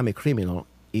not become a criminal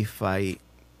if I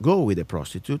go with a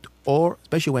prostitute, or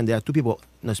especially when there are two people,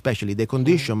 especially the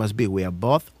condition must be we are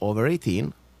both over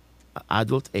 18,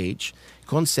 adult age,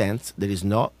 consent, there is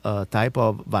no type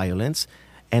of violence,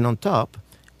 and on top,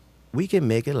 we can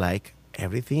make it like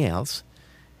everything else.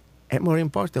 And more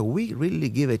important, we really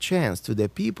give a chance to the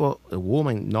people,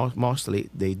 women not mostly,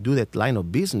 they do that line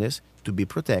of business to be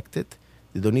protected.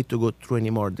 They don't need to go through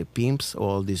anymore the pimps,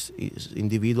 all these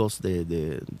individuals,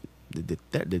 the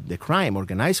crime,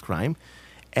 organized crime,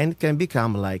 and can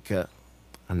become like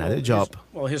another job.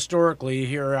 Well,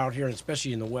 historically, out here,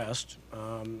 especially in the West,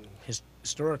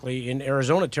 historically in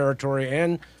Arizona territory,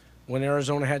 and when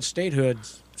Arizona had statehood,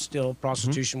 still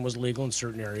prostitution was legal in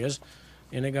certain areas,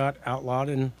 and it got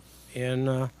outlawed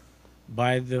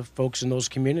by the folks in those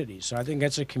communities. So I think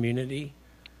that's a community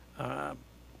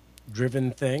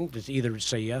driven thing to either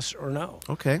say yes or no.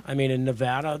 Okay. I mean, in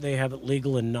Nevada, they have it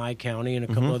legal in Nye County and a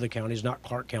couple other counties, not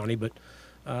Clark County, but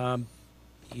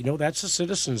that's a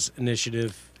citizens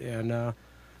initiative. And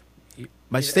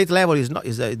by state level,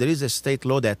 there is a state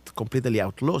law that completely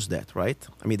outlaws that, right?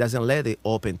 I mean, it doesn't let it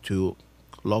open to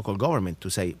local government to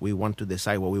say we want to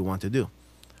decide what we want to do.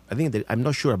 I think I'm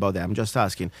not sure about that. I'm just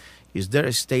asking, is there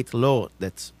a state law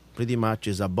that's pretty much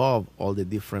is above all the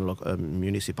different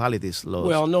municipalities' laws?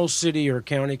 Well, no city or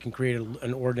county can create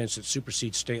an ordinance that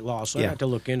supersedes state law, so I have to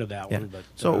look into that one. But,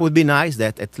 so it would be nice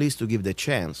that at least to give the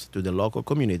chance to the local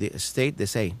community, a state, they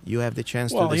say, you have the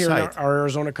chance to decide. Well, here our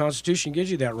Arizona Constitution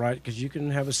gives you that right, because you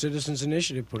can have a citizens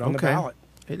initiative put on the ballot.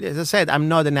 As I said, I'm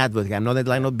not an advocate. I'm not in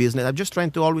line of business. I'm just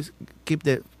trying to always keep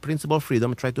the principle of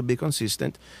freedom, try to be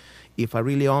consistent. If I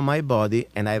really own my body,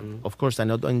 and of course, I'm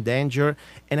not in danger,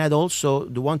 and I'd also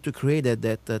want to create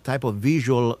that type of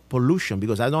visual pollution,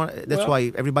 because that's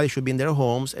why everybody should be in their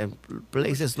homes and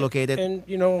places located. And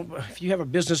if you have a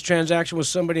business transaction with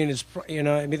somebody, and it's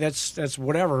I mean that's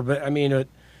whatever. But I mean,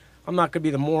 I'm not going to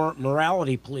be the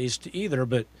morality police either.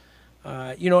 But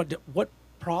what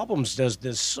problems does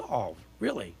this solve,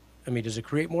 really? I mean, does it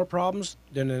create more problems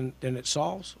than it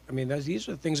solves? I mean, these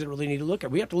are the things that really need to look at.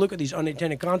 We have to look at these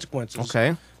unintended consequences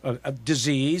of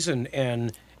disease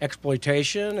and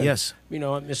exploitation. And, yes.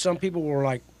 Some people were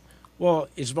like, well,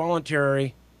 it's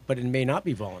voluntary, but it may not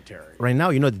be voluntary. Right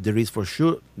now, there is for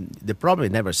sure, the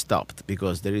problem never stopped,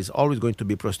 because there is always going to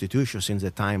be prostitution since the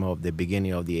time of the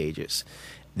beginning of the ages.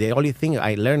 The only thing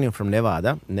I learned from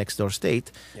Nevada, next door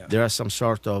state, there are some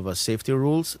sort of safety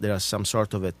rules. There are some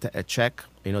sort of a check.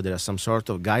 There are some sort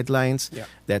of guidelines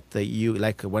that you,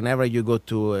 like whenever you go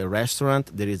to a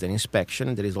restaurant, there is an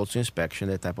inspection. There is also inspection,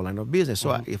 that type of line of business.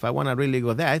 So if I want to really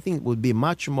go there, I think it would be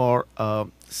much more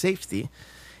safety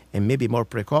and maybe more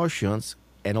precautions.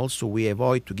 And also we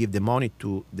avoid to give the money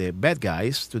to the bad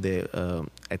guys, to the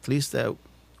at least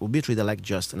will be treated like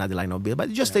just another line of bill, but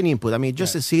just an input. I mean,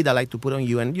 just a seed I like to put on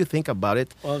you, and you think about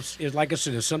it. Well, it's like I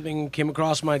said, if something came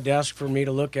across my desk for me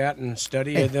to look at and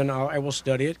study, then I will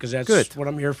study it, because that's what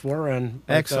I'm here for.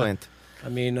 Excellent. I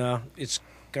mean, it's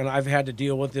kind of, I've had to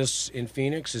deal with this in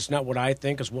Phoenix. It's not what I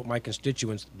think; it's what my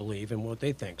constituents believe and what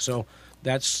they think. So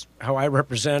that's how I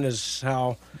represent. Is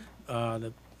how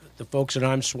the folks that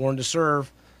I'm sworn to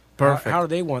serve. Perfect. How do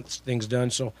they want things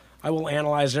done? So I will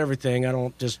analyze everything. I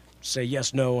don't just say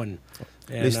yes, no, and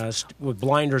with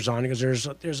blinders on, because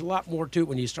there's a lot more to it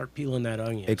when you start peeling that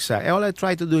onion. Exactly. All I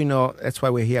try to do, that's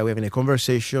why we're here. We're having a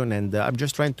conversation, and I'm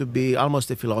just trying to be almost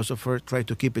a philosopher, try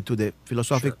to keep it to the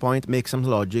philosophic point, make some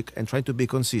logic, and try to be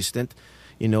consistent.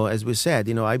 As we said,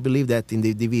 I believe that in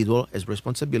the individual has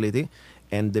responsibility,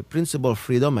 and the principle of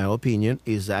freedom, my opinion,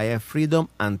 is I have freedom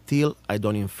until I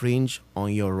don't infringe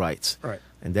on your rights. Right.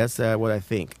 And that's what I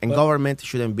think. And government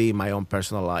shouldn't be my own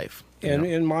personal life. And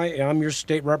I'm your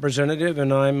state representative,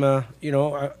 and I'm, I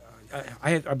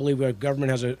believe the government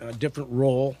has a different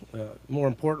role, more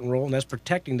important role, and that's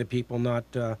protecting the people, not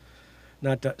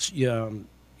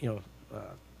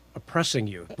oppressing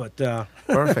you. But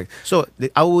perfect. So,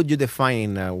 how would you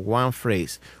define in one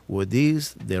phrase? What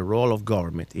is the role of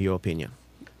government, in your opinion?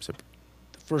 The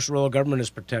first role of government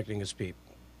is protecting its people.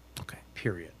 Okay.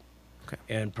 Period. Okay.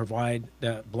 And provide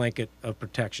that blanket of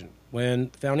protection.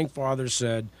 When the founding fathers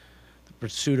said,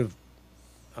 pursuit of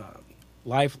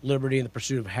life, liberty, and the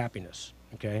pursuit of happiness,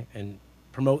 okay? And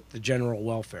promote the general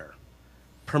welfare.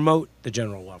 Promote the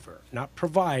general welfare, not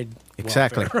provide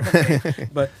exactly. welfare, okay?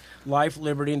 But life,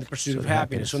 liberty, and the pursuit of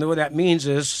happiness. So what that means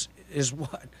is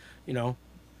what?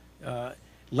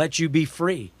 Let you be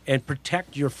free and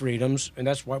protect your freedoms, and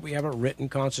that's why we have a written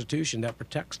constitution that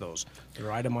protects those.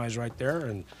 They're itemized right there,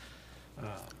 and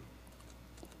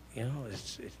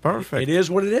it's perfect. It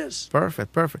is what it is.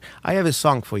 Perfect. I have a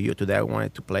song for you today I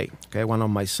wanted to play, okay? One of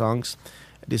my songs.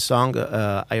 This song,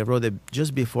 I wrote it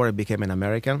just before I became an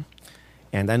American.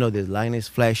 And I know the line is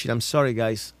flashing. I'm sorry,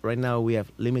 guys. Right now we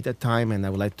have limited time, and I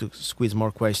would like to squeeze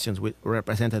more questions with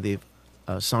Representative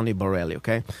Sonny Borrelli,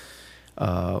 okay?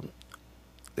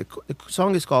 The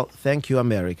song is called Thank You,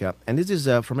 America. And this is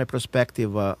from a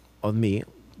perspective of me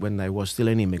when I was still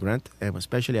an immigrant, and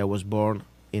especially I was born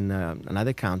in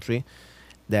another country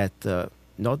that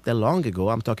not that long ago,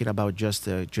 I'm talking about just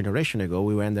a generation ago,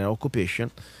 we were under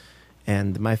occupation,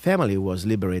 and my family was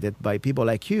liberated by people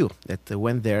like you that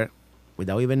went there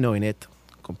without even knowing it,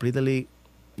 completely in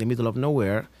the middle of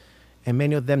nowhere, and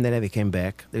many of them they never came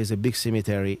back. There is a big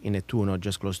cemetery in Nettuno,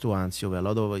 just close to Anzio, where a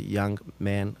lot of young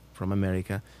men from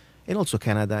America, and also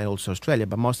Canada and also Australia,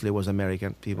 but mostly it was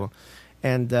American people.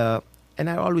 And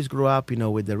I always grew up,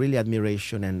 with the really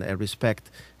admiration and respect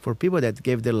for people that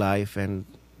gave their life and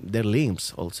their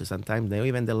limbs also. Sometimes they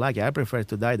even their life. I prefer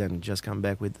to die than just come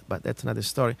back with, but that's another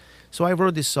story. So I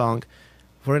wrote this song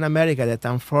for an America that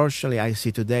unfortunately I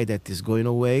see today that is going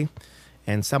away.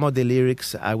 And some of the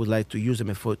lyrics, I would like to use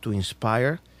them to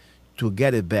inspire, to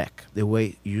get it back the way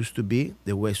it used to be,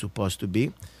 the way it's supposed to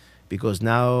be. Because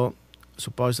now,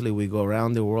 supposedly, we go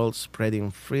around the world spreading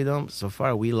freedom. So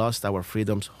far, we lost our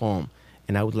freedoms home.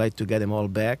 And I would like to get them all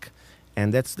back.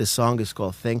 And that's the song is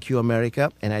called Thank You,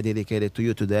 America. And I dedicate it to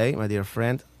you today, my dear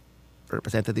friend,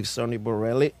 Representative Sonny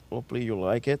Borrelli. Hopefully you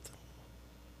like it.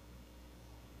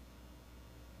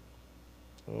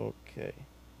 Okay.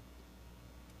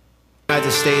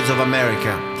 United States of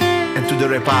America, and to the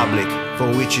republic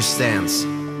for which it stands,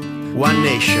 one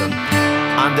nation,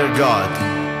 under God,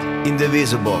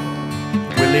 indivisible,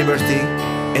 with liberty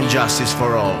and justice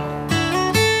for all.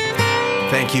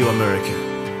 Thank you, America.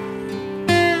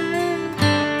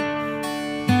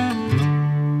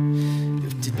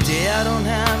 If today I don't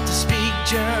have to speak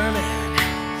German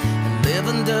and live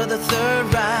under the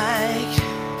Third Reich,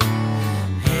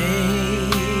 hey,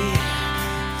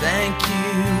 thank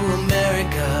you,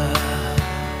 America.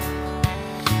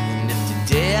 And if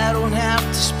today I don't have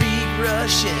to speak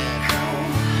Russian,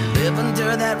 live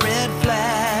under that red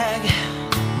flag,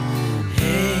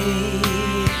 hey,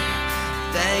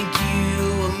 thank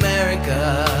you, America.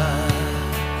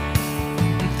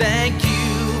 Thank you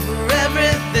for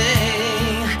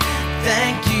everything.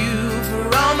 Thank you for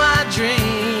all my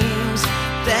dreams.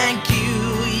 Thank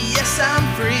you, yes, I'm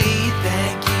free.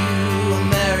 Thank you,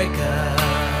 America.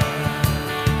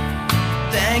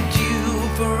 Thank you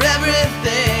for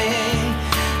everything.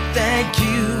 Thank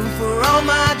you for all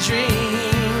my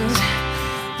dreams.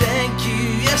 Thank you,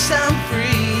 yes, I'm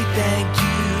free. Thank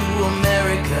you,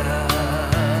 America.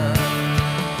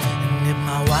 And if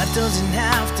my wife doesn't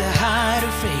have to hide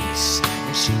her face,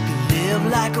 and she can live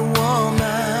like a woman,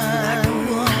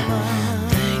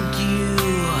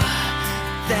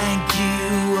 thank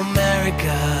you,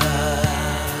 America.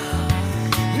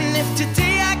 And if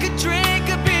today I could drink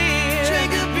a beer,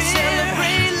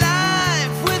 celebrate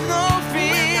life with no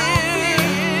fear.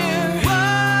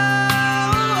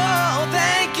 Whoa,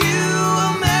 thank you,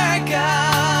 America.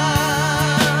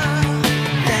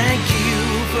 Thank you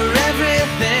for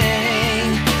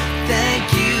everything. Thank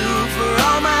you for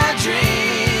all my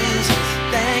dreams.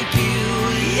 Thank you,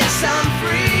 yes, I'm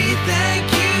free. Thank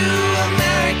you,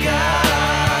 America.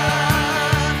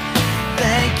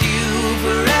 Thank you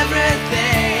for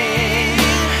everything.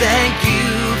 Thank you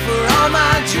for all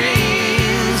my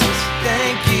dreams.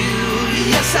 Thank you,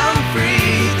 yes, I'm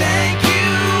free. Thank you,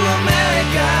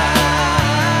 America.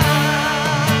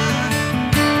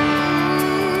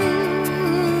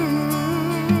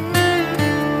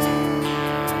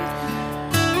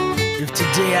 If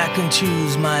today I can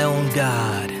choose my own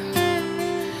God,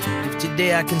 if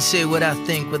today I can say what I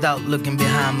think without looking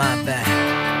behind my back,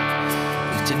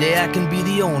 if today I can be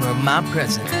the owner of my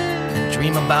present and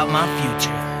dream about my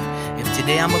future, if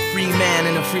today I'm a free man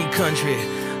in a free country,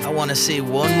 I want to say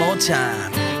one more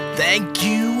time, thank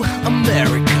you,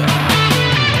 America.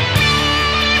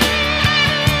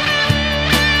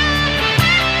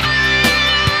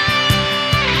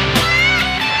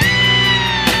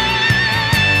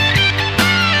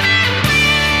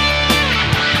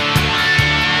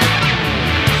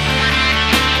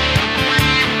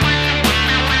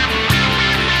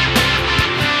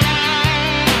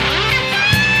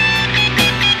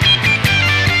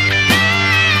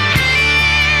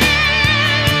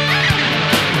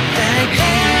 Thank you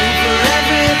for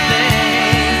everything.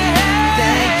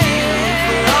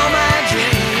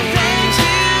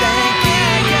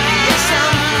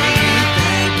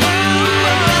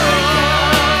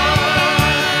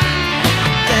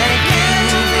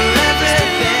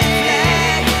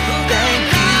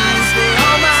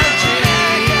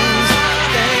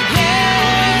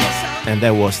 And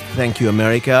that was Thank You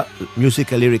America,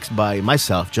 musical lyrics by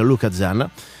myself, Luca Zanna.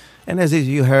 And as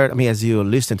you heard, as you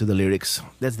listen to the lyrics,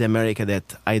 that's the America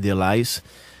that I idealize,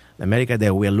 the America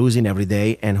that we are losing every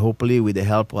day, and hopefully with the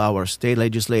help of our state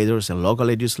legislators and local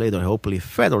legislators, and hopefully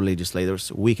federal legislators,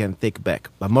 we can take back.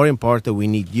 But more important, we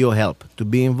need your help to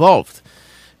be involved,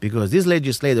 because these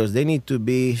legislators, they need to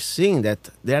be seeing that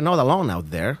they are not alone out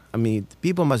there.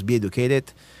 People must be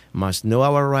educated, must know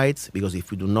our rights, because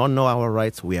if we do not know our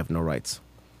rights, we have no rights,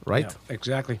 right? Yeah,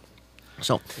 exactly.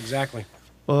 So exactly.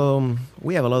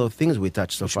 We have a lot of things we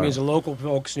touched so far. Which means the local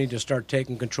folks need to start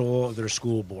taking control of their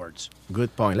school boards.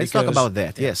 Good point. Let's talk about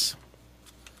that. Yeah. Yes.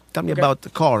 Tell me about the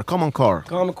core, Common Core.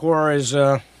 Common Core is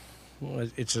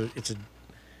it's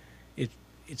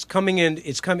coming in.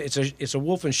 It's a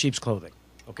wolf in sheep's clothing.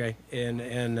 Okay,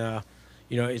 and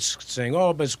it's saying,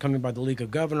 oh, but it's coming by the League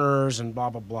of Governors and blah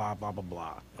blah blah blah blah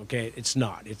blah. Okay, it's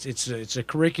not. It's a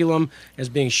curriculum that's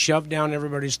being shoved down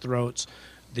everybody's throats.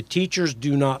 The teachers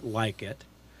do not like it.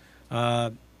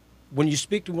 When you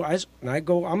speak to,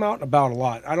 I'm out and about a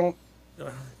lot. I don't,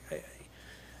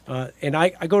 and I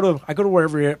go to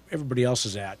wherever everybody else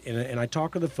is at, and I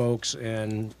talk to the folks,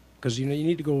 and because you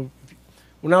need to go.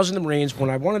 When I was in the Marines, when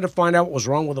I wanted to find out what was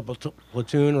wrong with a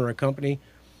platoon or a company,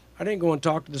 I didn't go and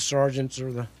talk to the sergeants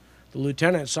or the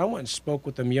lieutenants. I went and spoke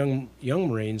with them young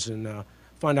Marines and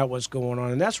find out what's going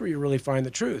on, and that's where you really find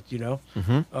the truth.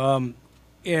 Mm-hmm.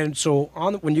 And so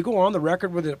when you go on the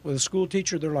record with a school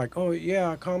teacher, they're like, oh,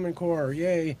 yeah, Common Core,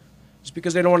 yay. It's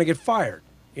because they don't want to get fired,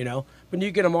 But when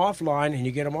you get them offline and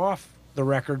you get them off the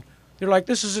record, they're like,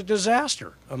 this is a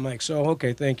disaster. I'm like, so,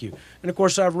 okay, thank you. And, of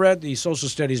course, I've read the social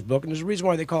studies book, and there's a reason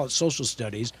why they call it social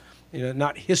studies,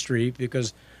 not history,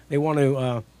 because they want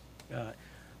to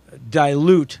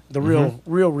dilute the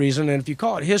real reason. And if you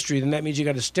call it history, then that means you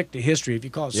got to stick to history. If you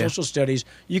call it social studies,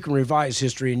 you can revise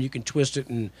history and you can twist it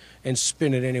and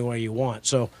spin it any way you want.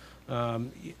 So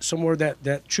somewhere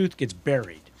that truth gets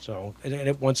buried. So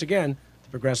once again, the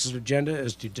progressive agenda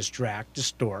is to distract,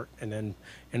 distort, and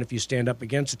if you stand up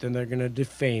against it, then they're going to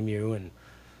defame you and.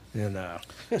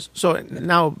 So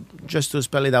now, just to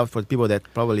spell it out for people that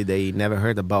probably they never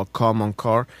heard about Common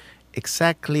Core,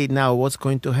 exactly now what's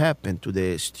going to happen to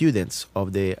the students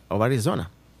of Arizona?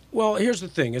 Well, here's the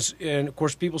thing, and of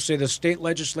course people say the state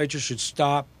legislature should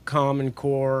stop Common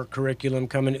Core curriculum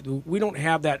coming. We don't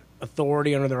have that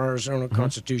authority under the Arizona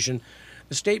Constitution.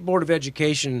 The State Board of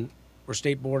Education or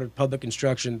State Board of Public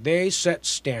Instruction, they set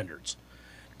standards.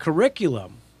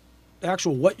 Curriculum,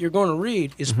 actual what you're going to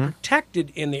read, is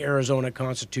protected in the Arizona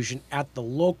Constitution at the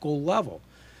local level.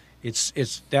 It's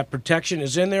that protection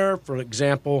is in there. For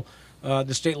example,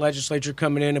 the state legislature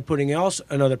coming in and putting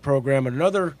another program,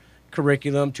 another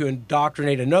curriculum to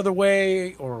indoctrinate another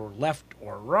way, or left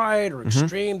or right, or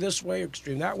extreme this way or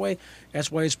extreme that way.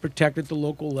 That's why it's protected at the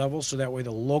local level, so that way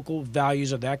the local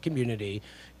values of that community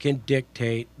can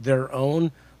dictate their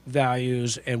own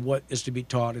values and what is to be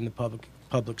taught in the public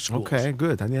schools. Okay,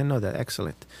 good. I didn't know that.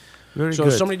 Excellent. Very so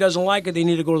good. if somebody doesn't like it, they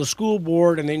need to go to the school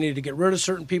board, and they need to get rid of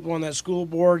certain people on that school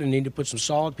board, and need to put some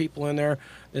solid people in there.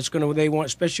 That's they want,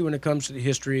 especially when it comes to the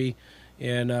history,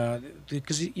 and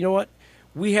because you know what,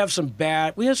 we have some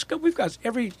bad. We've got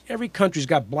every country's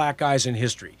got black eyes in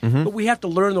history, but we have to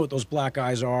learn what those black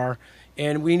eyes are,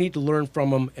 and we need to learn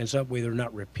from them, and so that way they're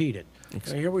not repeated.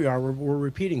 Exactly. And here we are, we're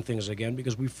repeating things again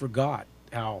because we forgot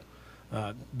how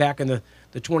back in the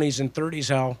 20s and 30s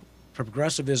how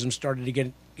progressivism started to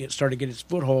get its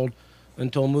foothold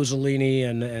until Mussolini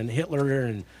and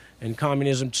Hitler and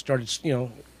communism started,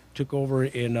 took over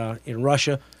in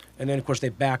Russia, and then of course they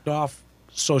backed off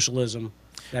socialism,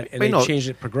 and they changed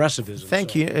it progressivism.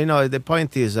 Thank you. The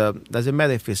point is, doesn't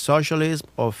matter if it's socialism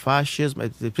or fascism.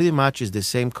 It pretty much is the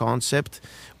same concept,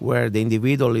 where the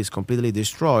individual is completely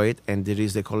destroyed and there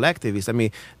is the collectivist.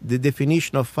 The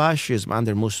definition of fascism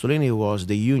under Mussolini was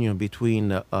the union between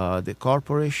the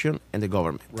corporation and the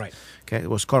government. Right. Okay, it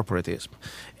was corporatism,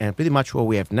 and pretty much what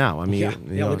we have now.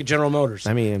 Look at General Motors.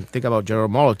 Think about General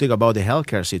Motors. Think about the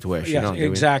healthcare situation. Yes,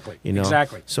 exactly.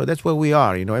 Exactly. So that's where we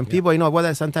are. And people,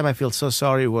 sometimes I feel so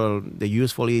sorry. Well, the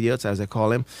useful idiots, as I call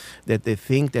them, that they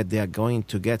think that they are going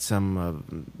to get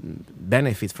some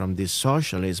benefit from this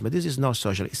socialism. But this is not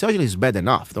socialism. Socialism is bad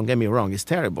enough. Don't get me wrong; it's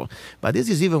terrible. But this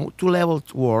is even 2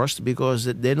 levels worse, because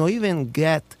they don't even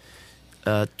get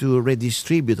to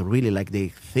redistribute really like they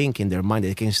think in their mind.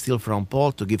 They can steal from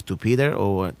Paul to give to Peter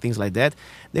or things like that.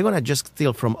 They're going to just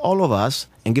steal from all of us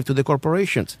and give to the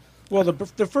corporations. Well,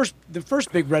 the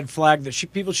first big red flag that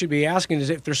people should be asking is,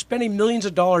 if they're spending millions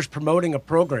of dollars promoting a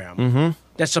program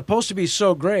that's supposed to be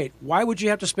so great, why would you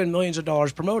have to spend millions of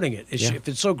dollars promoting it? If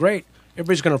it's so great,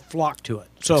 everybody's going to flock to it.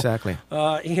 So, Exactly.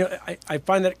 I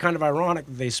find that kind of ironic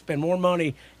that they spend more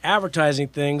money advertising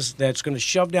things that's going to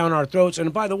shove down our throats.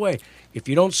 And by the way, if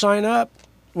you don't sign up,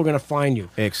 we're going to fine you.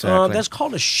 Exactly. That's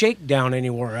called a shakedown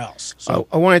anywhere else. So,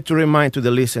 I wanted to remind to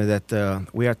the listener that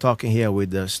we are talking here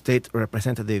with the State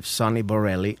Representative Sonny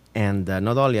Borrelli, and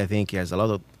not only I think he has a lot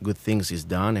of good things he's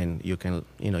done, and you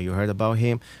heard about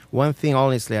him. One thing,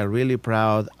 honestly, I'm really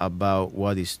proud about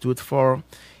what he stood for.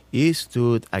 He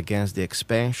stood against the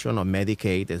expansion of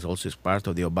Medicaid, as also is part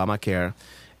of the Obamacare,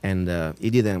 and he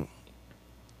didn't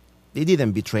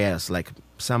betray us like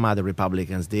some other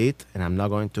Republicans did. And I'm not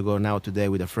going to go now today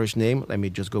with the first name. Let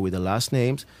me just go with the last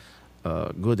names.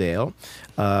 Goodale.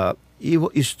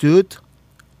 He stood.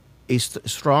 He's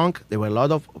strong. There were a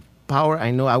lot of power.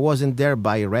 I know I wasn't there, but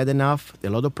I read enough. A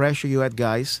lot of pressure you had,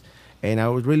 guys. And I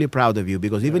was really proud of you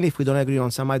because even if we don't agree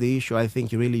on some other issue, I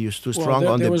think you stood strong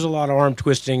on there the... was a lot of arm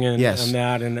twisting and Yes.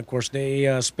 that. And, of course,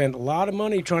 they spent a lot of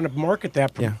money trying to market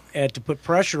that to put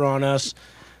pressure on us.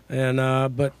 And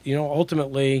but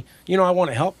ultimately, I want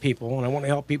to help people, and I want to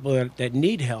help people that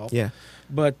need help. Yeah.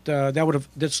 But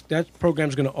that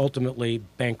program's going to ultimately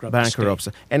bankrupt the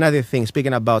state. Another thing,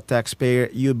 speaking about taxpayer,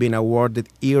 you've been awarded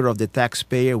Year of the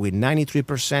Taxpayer with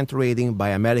 93% rating by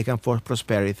American for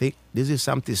Prosperity. This is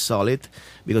something solid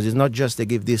because it's not just they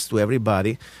give this to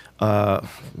everybody.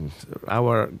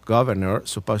 Our governor,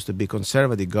 supposed to be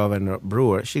conservative Governor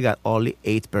Brewer, she got only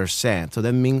 8%. So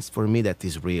that means for me that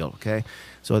is real, okay?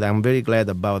 So I'm very glad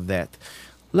about that.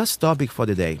 Last topic for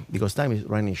the day, because time is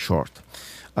running short.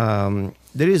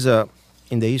 There is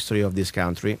in the history of this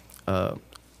country,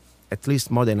 at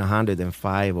least more than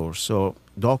 105 or so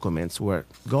documents where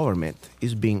government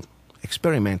is being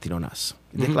experimenting on us.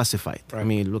 Declassified. Right. I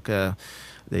mean, look at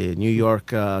the New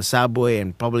York subway,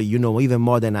 and probably even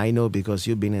more than I know because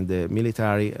you've been in the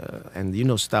military and you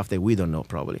know stuff that we don't know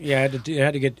probably. Yeah, I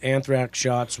had to get anthrax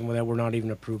shots that were not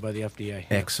even approved by the FDA.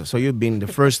 Excellent. So you've been the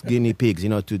first guinea pigs,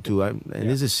 and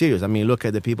this is serious. I mean, look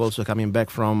at the people also coming back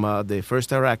from the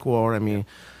first Iraq War. I mean,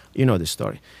 you know the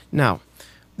story. Now,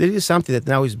 there is something that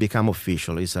now has become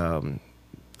official. It's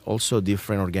also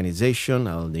different organization,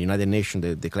 the United Nations,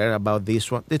 they declare about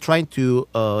this one. They're trying to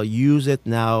use it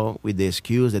now with the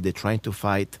excuse that they're trying to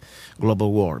fight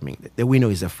global warming. That we know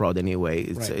is a fraud anyway.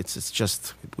 It's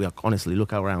just, we are honestly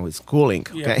look around, it's cooling,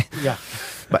 okay? Yeah.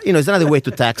 But, it's another way to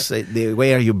tax the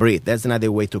way you breathe. That's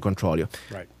another way to control you.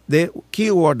 Right. The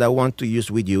keyword I want to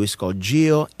use with you is called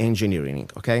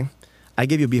geoengineering, okay? I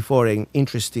gave you before an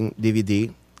interesting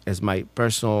DVD as my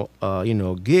personal,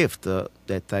 gift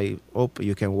that I hope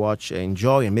you can watch,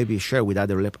 enjoy, and maybe share with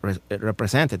other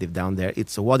representatives down there.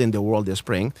 It's What in the World is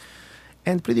Spring,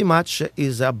 and pretty much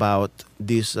is about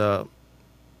this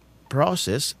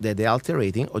process that they're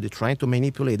altering or they're trying to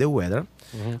manipulate the weather.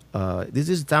 Mm-hmm. This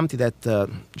is something that,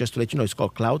 just to let you know, it's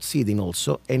called cloud seeding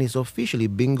also, and it's officially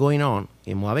been going on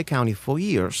in Mojave County for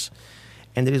years.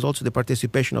 And there is also the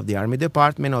participation of the Army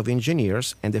Department of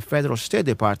Engineers and the Federal State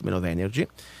Department of Energy.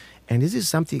 And this is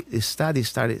something, a study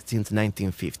started since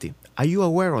 1950. Are you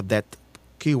aware of that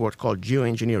keyword called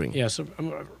geoengineering? Yes,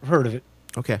 I've heard of it.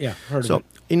 Okay. Yeah, heard of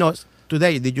it. So,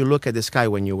 today, did you look at the sky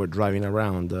when you were driving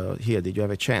around here? Did you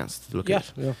have a chance to look at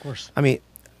it? Yeah, of course. I mean,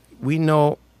 we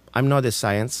know, I'm not a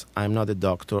science, I'm not a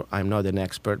doctor, I'm not an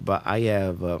expert, but I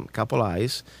have a couple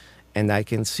eyes, and I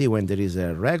can see when there is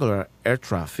a regular air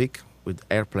traffic with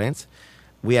airplanes.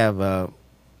 We have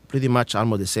pretty much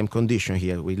almost the same condition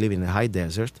here. We live in a high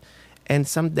desert, and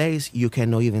some days you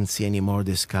cannot even see anymore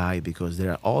the sky because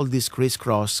there are all these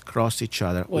crisscross cross each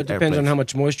other. Well, it with depends airplanes. on how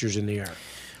much moisture is in the air.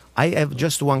 I have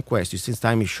just one question, since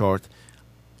time is short.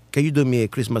 Can you do me a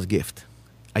Christmas gift?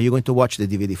 Are you going to watch the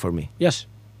DVD for me? Yes.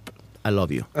 I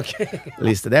love you. Okay.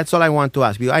 Listen, that's all I want to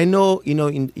ask you. I know,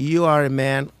 you are a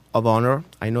man of honor.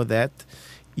 I know that.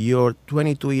 You're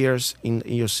 22 years in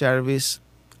your service.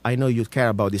 I know you care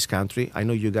about this country. I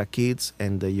know you got kids,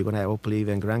 and you're going to have hopefully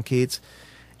even grandkids.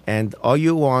 And all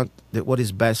you want, what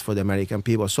is best for the American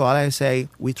people. So all I say,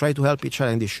 we try to help each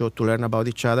other in this show to learn about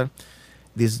each other.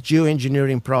 This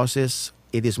geoengineering process,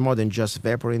 it is more than just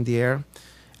vapor in the air.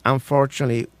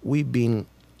 Unfortunately, we've been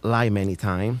lied many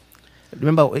times.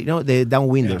 Remember, the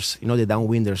downwinders. Yeah. The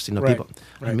downwinders. Right. People.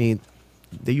 Right. I mean,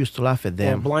 they used to laugh at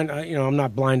them. Well, I'm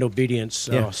not blind obedience.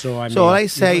 So I mean, So I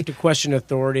say, you have to question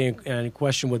authority and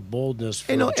question with boldness.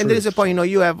 For and there is a point.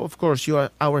 You have, of course, you are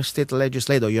our state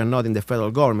legislator. You are not in the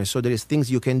federal government, so there is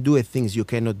things you can do and things you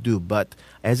cannot do. But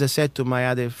as I said to my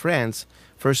other friends,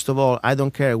 first of all, I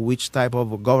don't care which type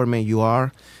of government you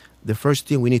are. The first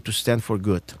thing, we need to stand for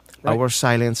good. Right. Our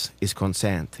silence is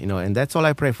consent, and that's all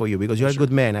I pray for you because you're a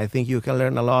good man. I think you can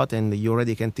learn a lot, and you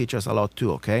already can teach us a lot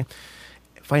too. Okay.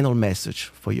 final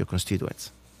message for your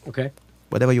constituents. Okay.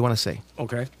 Whatever you want to say.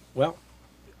 Okay. Well,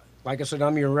 like I said,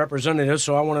 I'm your representative,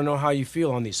 so I want to know how you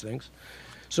feel on these things.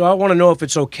 So I want to know if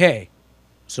it's okay.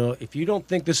 So if you don't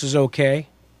think this is okay,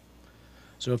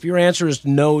 so if your answer is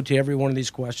no to every one of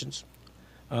these questions,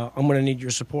 I'm going to need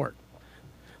your support.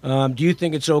 Do you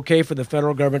think it's okay for the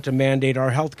federal government to mandate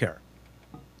our health care?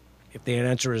 If the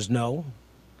answer is no.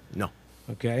 No.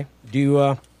 Okay.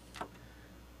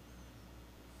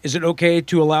 Is it okay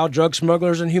to allow drug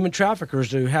smugglers and human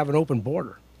traffickers to have an open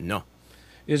border? No.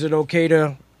 Is it okay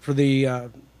for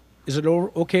the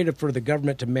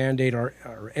government to mandate our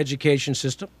education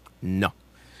system? No.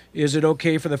 Is it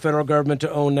okay for the federal government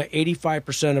to own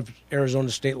 85% of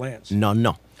Arizona's state lands?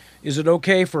 No. Is it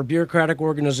okay for bureaucratic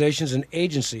organizations and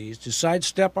agencies to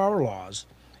sidestep our laws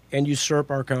and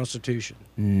usurp our Constitution?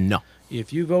 No.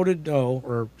 If you voted no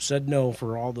or said no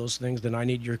for all those things, then I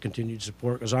need your continued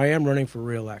support because I am running for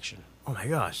re-election. Oh, my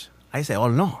gosh. I say all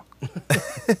no.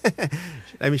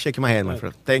 Let me shake my hand, my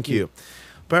friend. Thank you.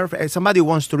 Perfect. If somebody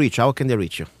wants to reach, how can they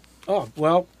reach you? Oh,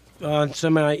 well,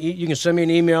 you can send me an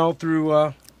email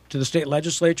through to the state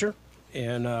legislature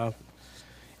and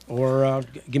or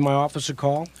give my office a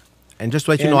call. And just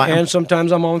to let you and, know, and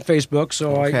sometimes I'm on Facebook,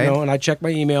 so Okay. I check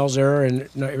my emails there and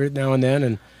every now and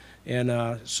then,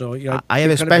 so I have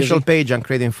a get kinda special busy. page I'm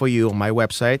creating for you on my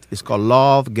website. It's called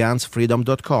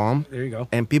lovegunsfreedom.com. There you go.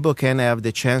 And people can have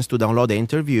the chance to download the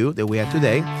interview that we had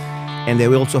today. And they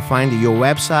will also find your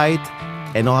website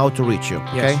and know how to reach you.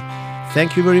 Okay? Yes.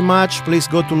 Thank you very much. Please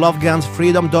go to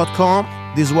lovegunsfreedom.com.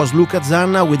 This was Luca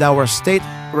Zanna with our state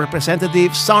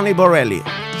representative, Sonny Borrelli.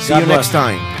 See God you bless. next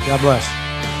time. God bless.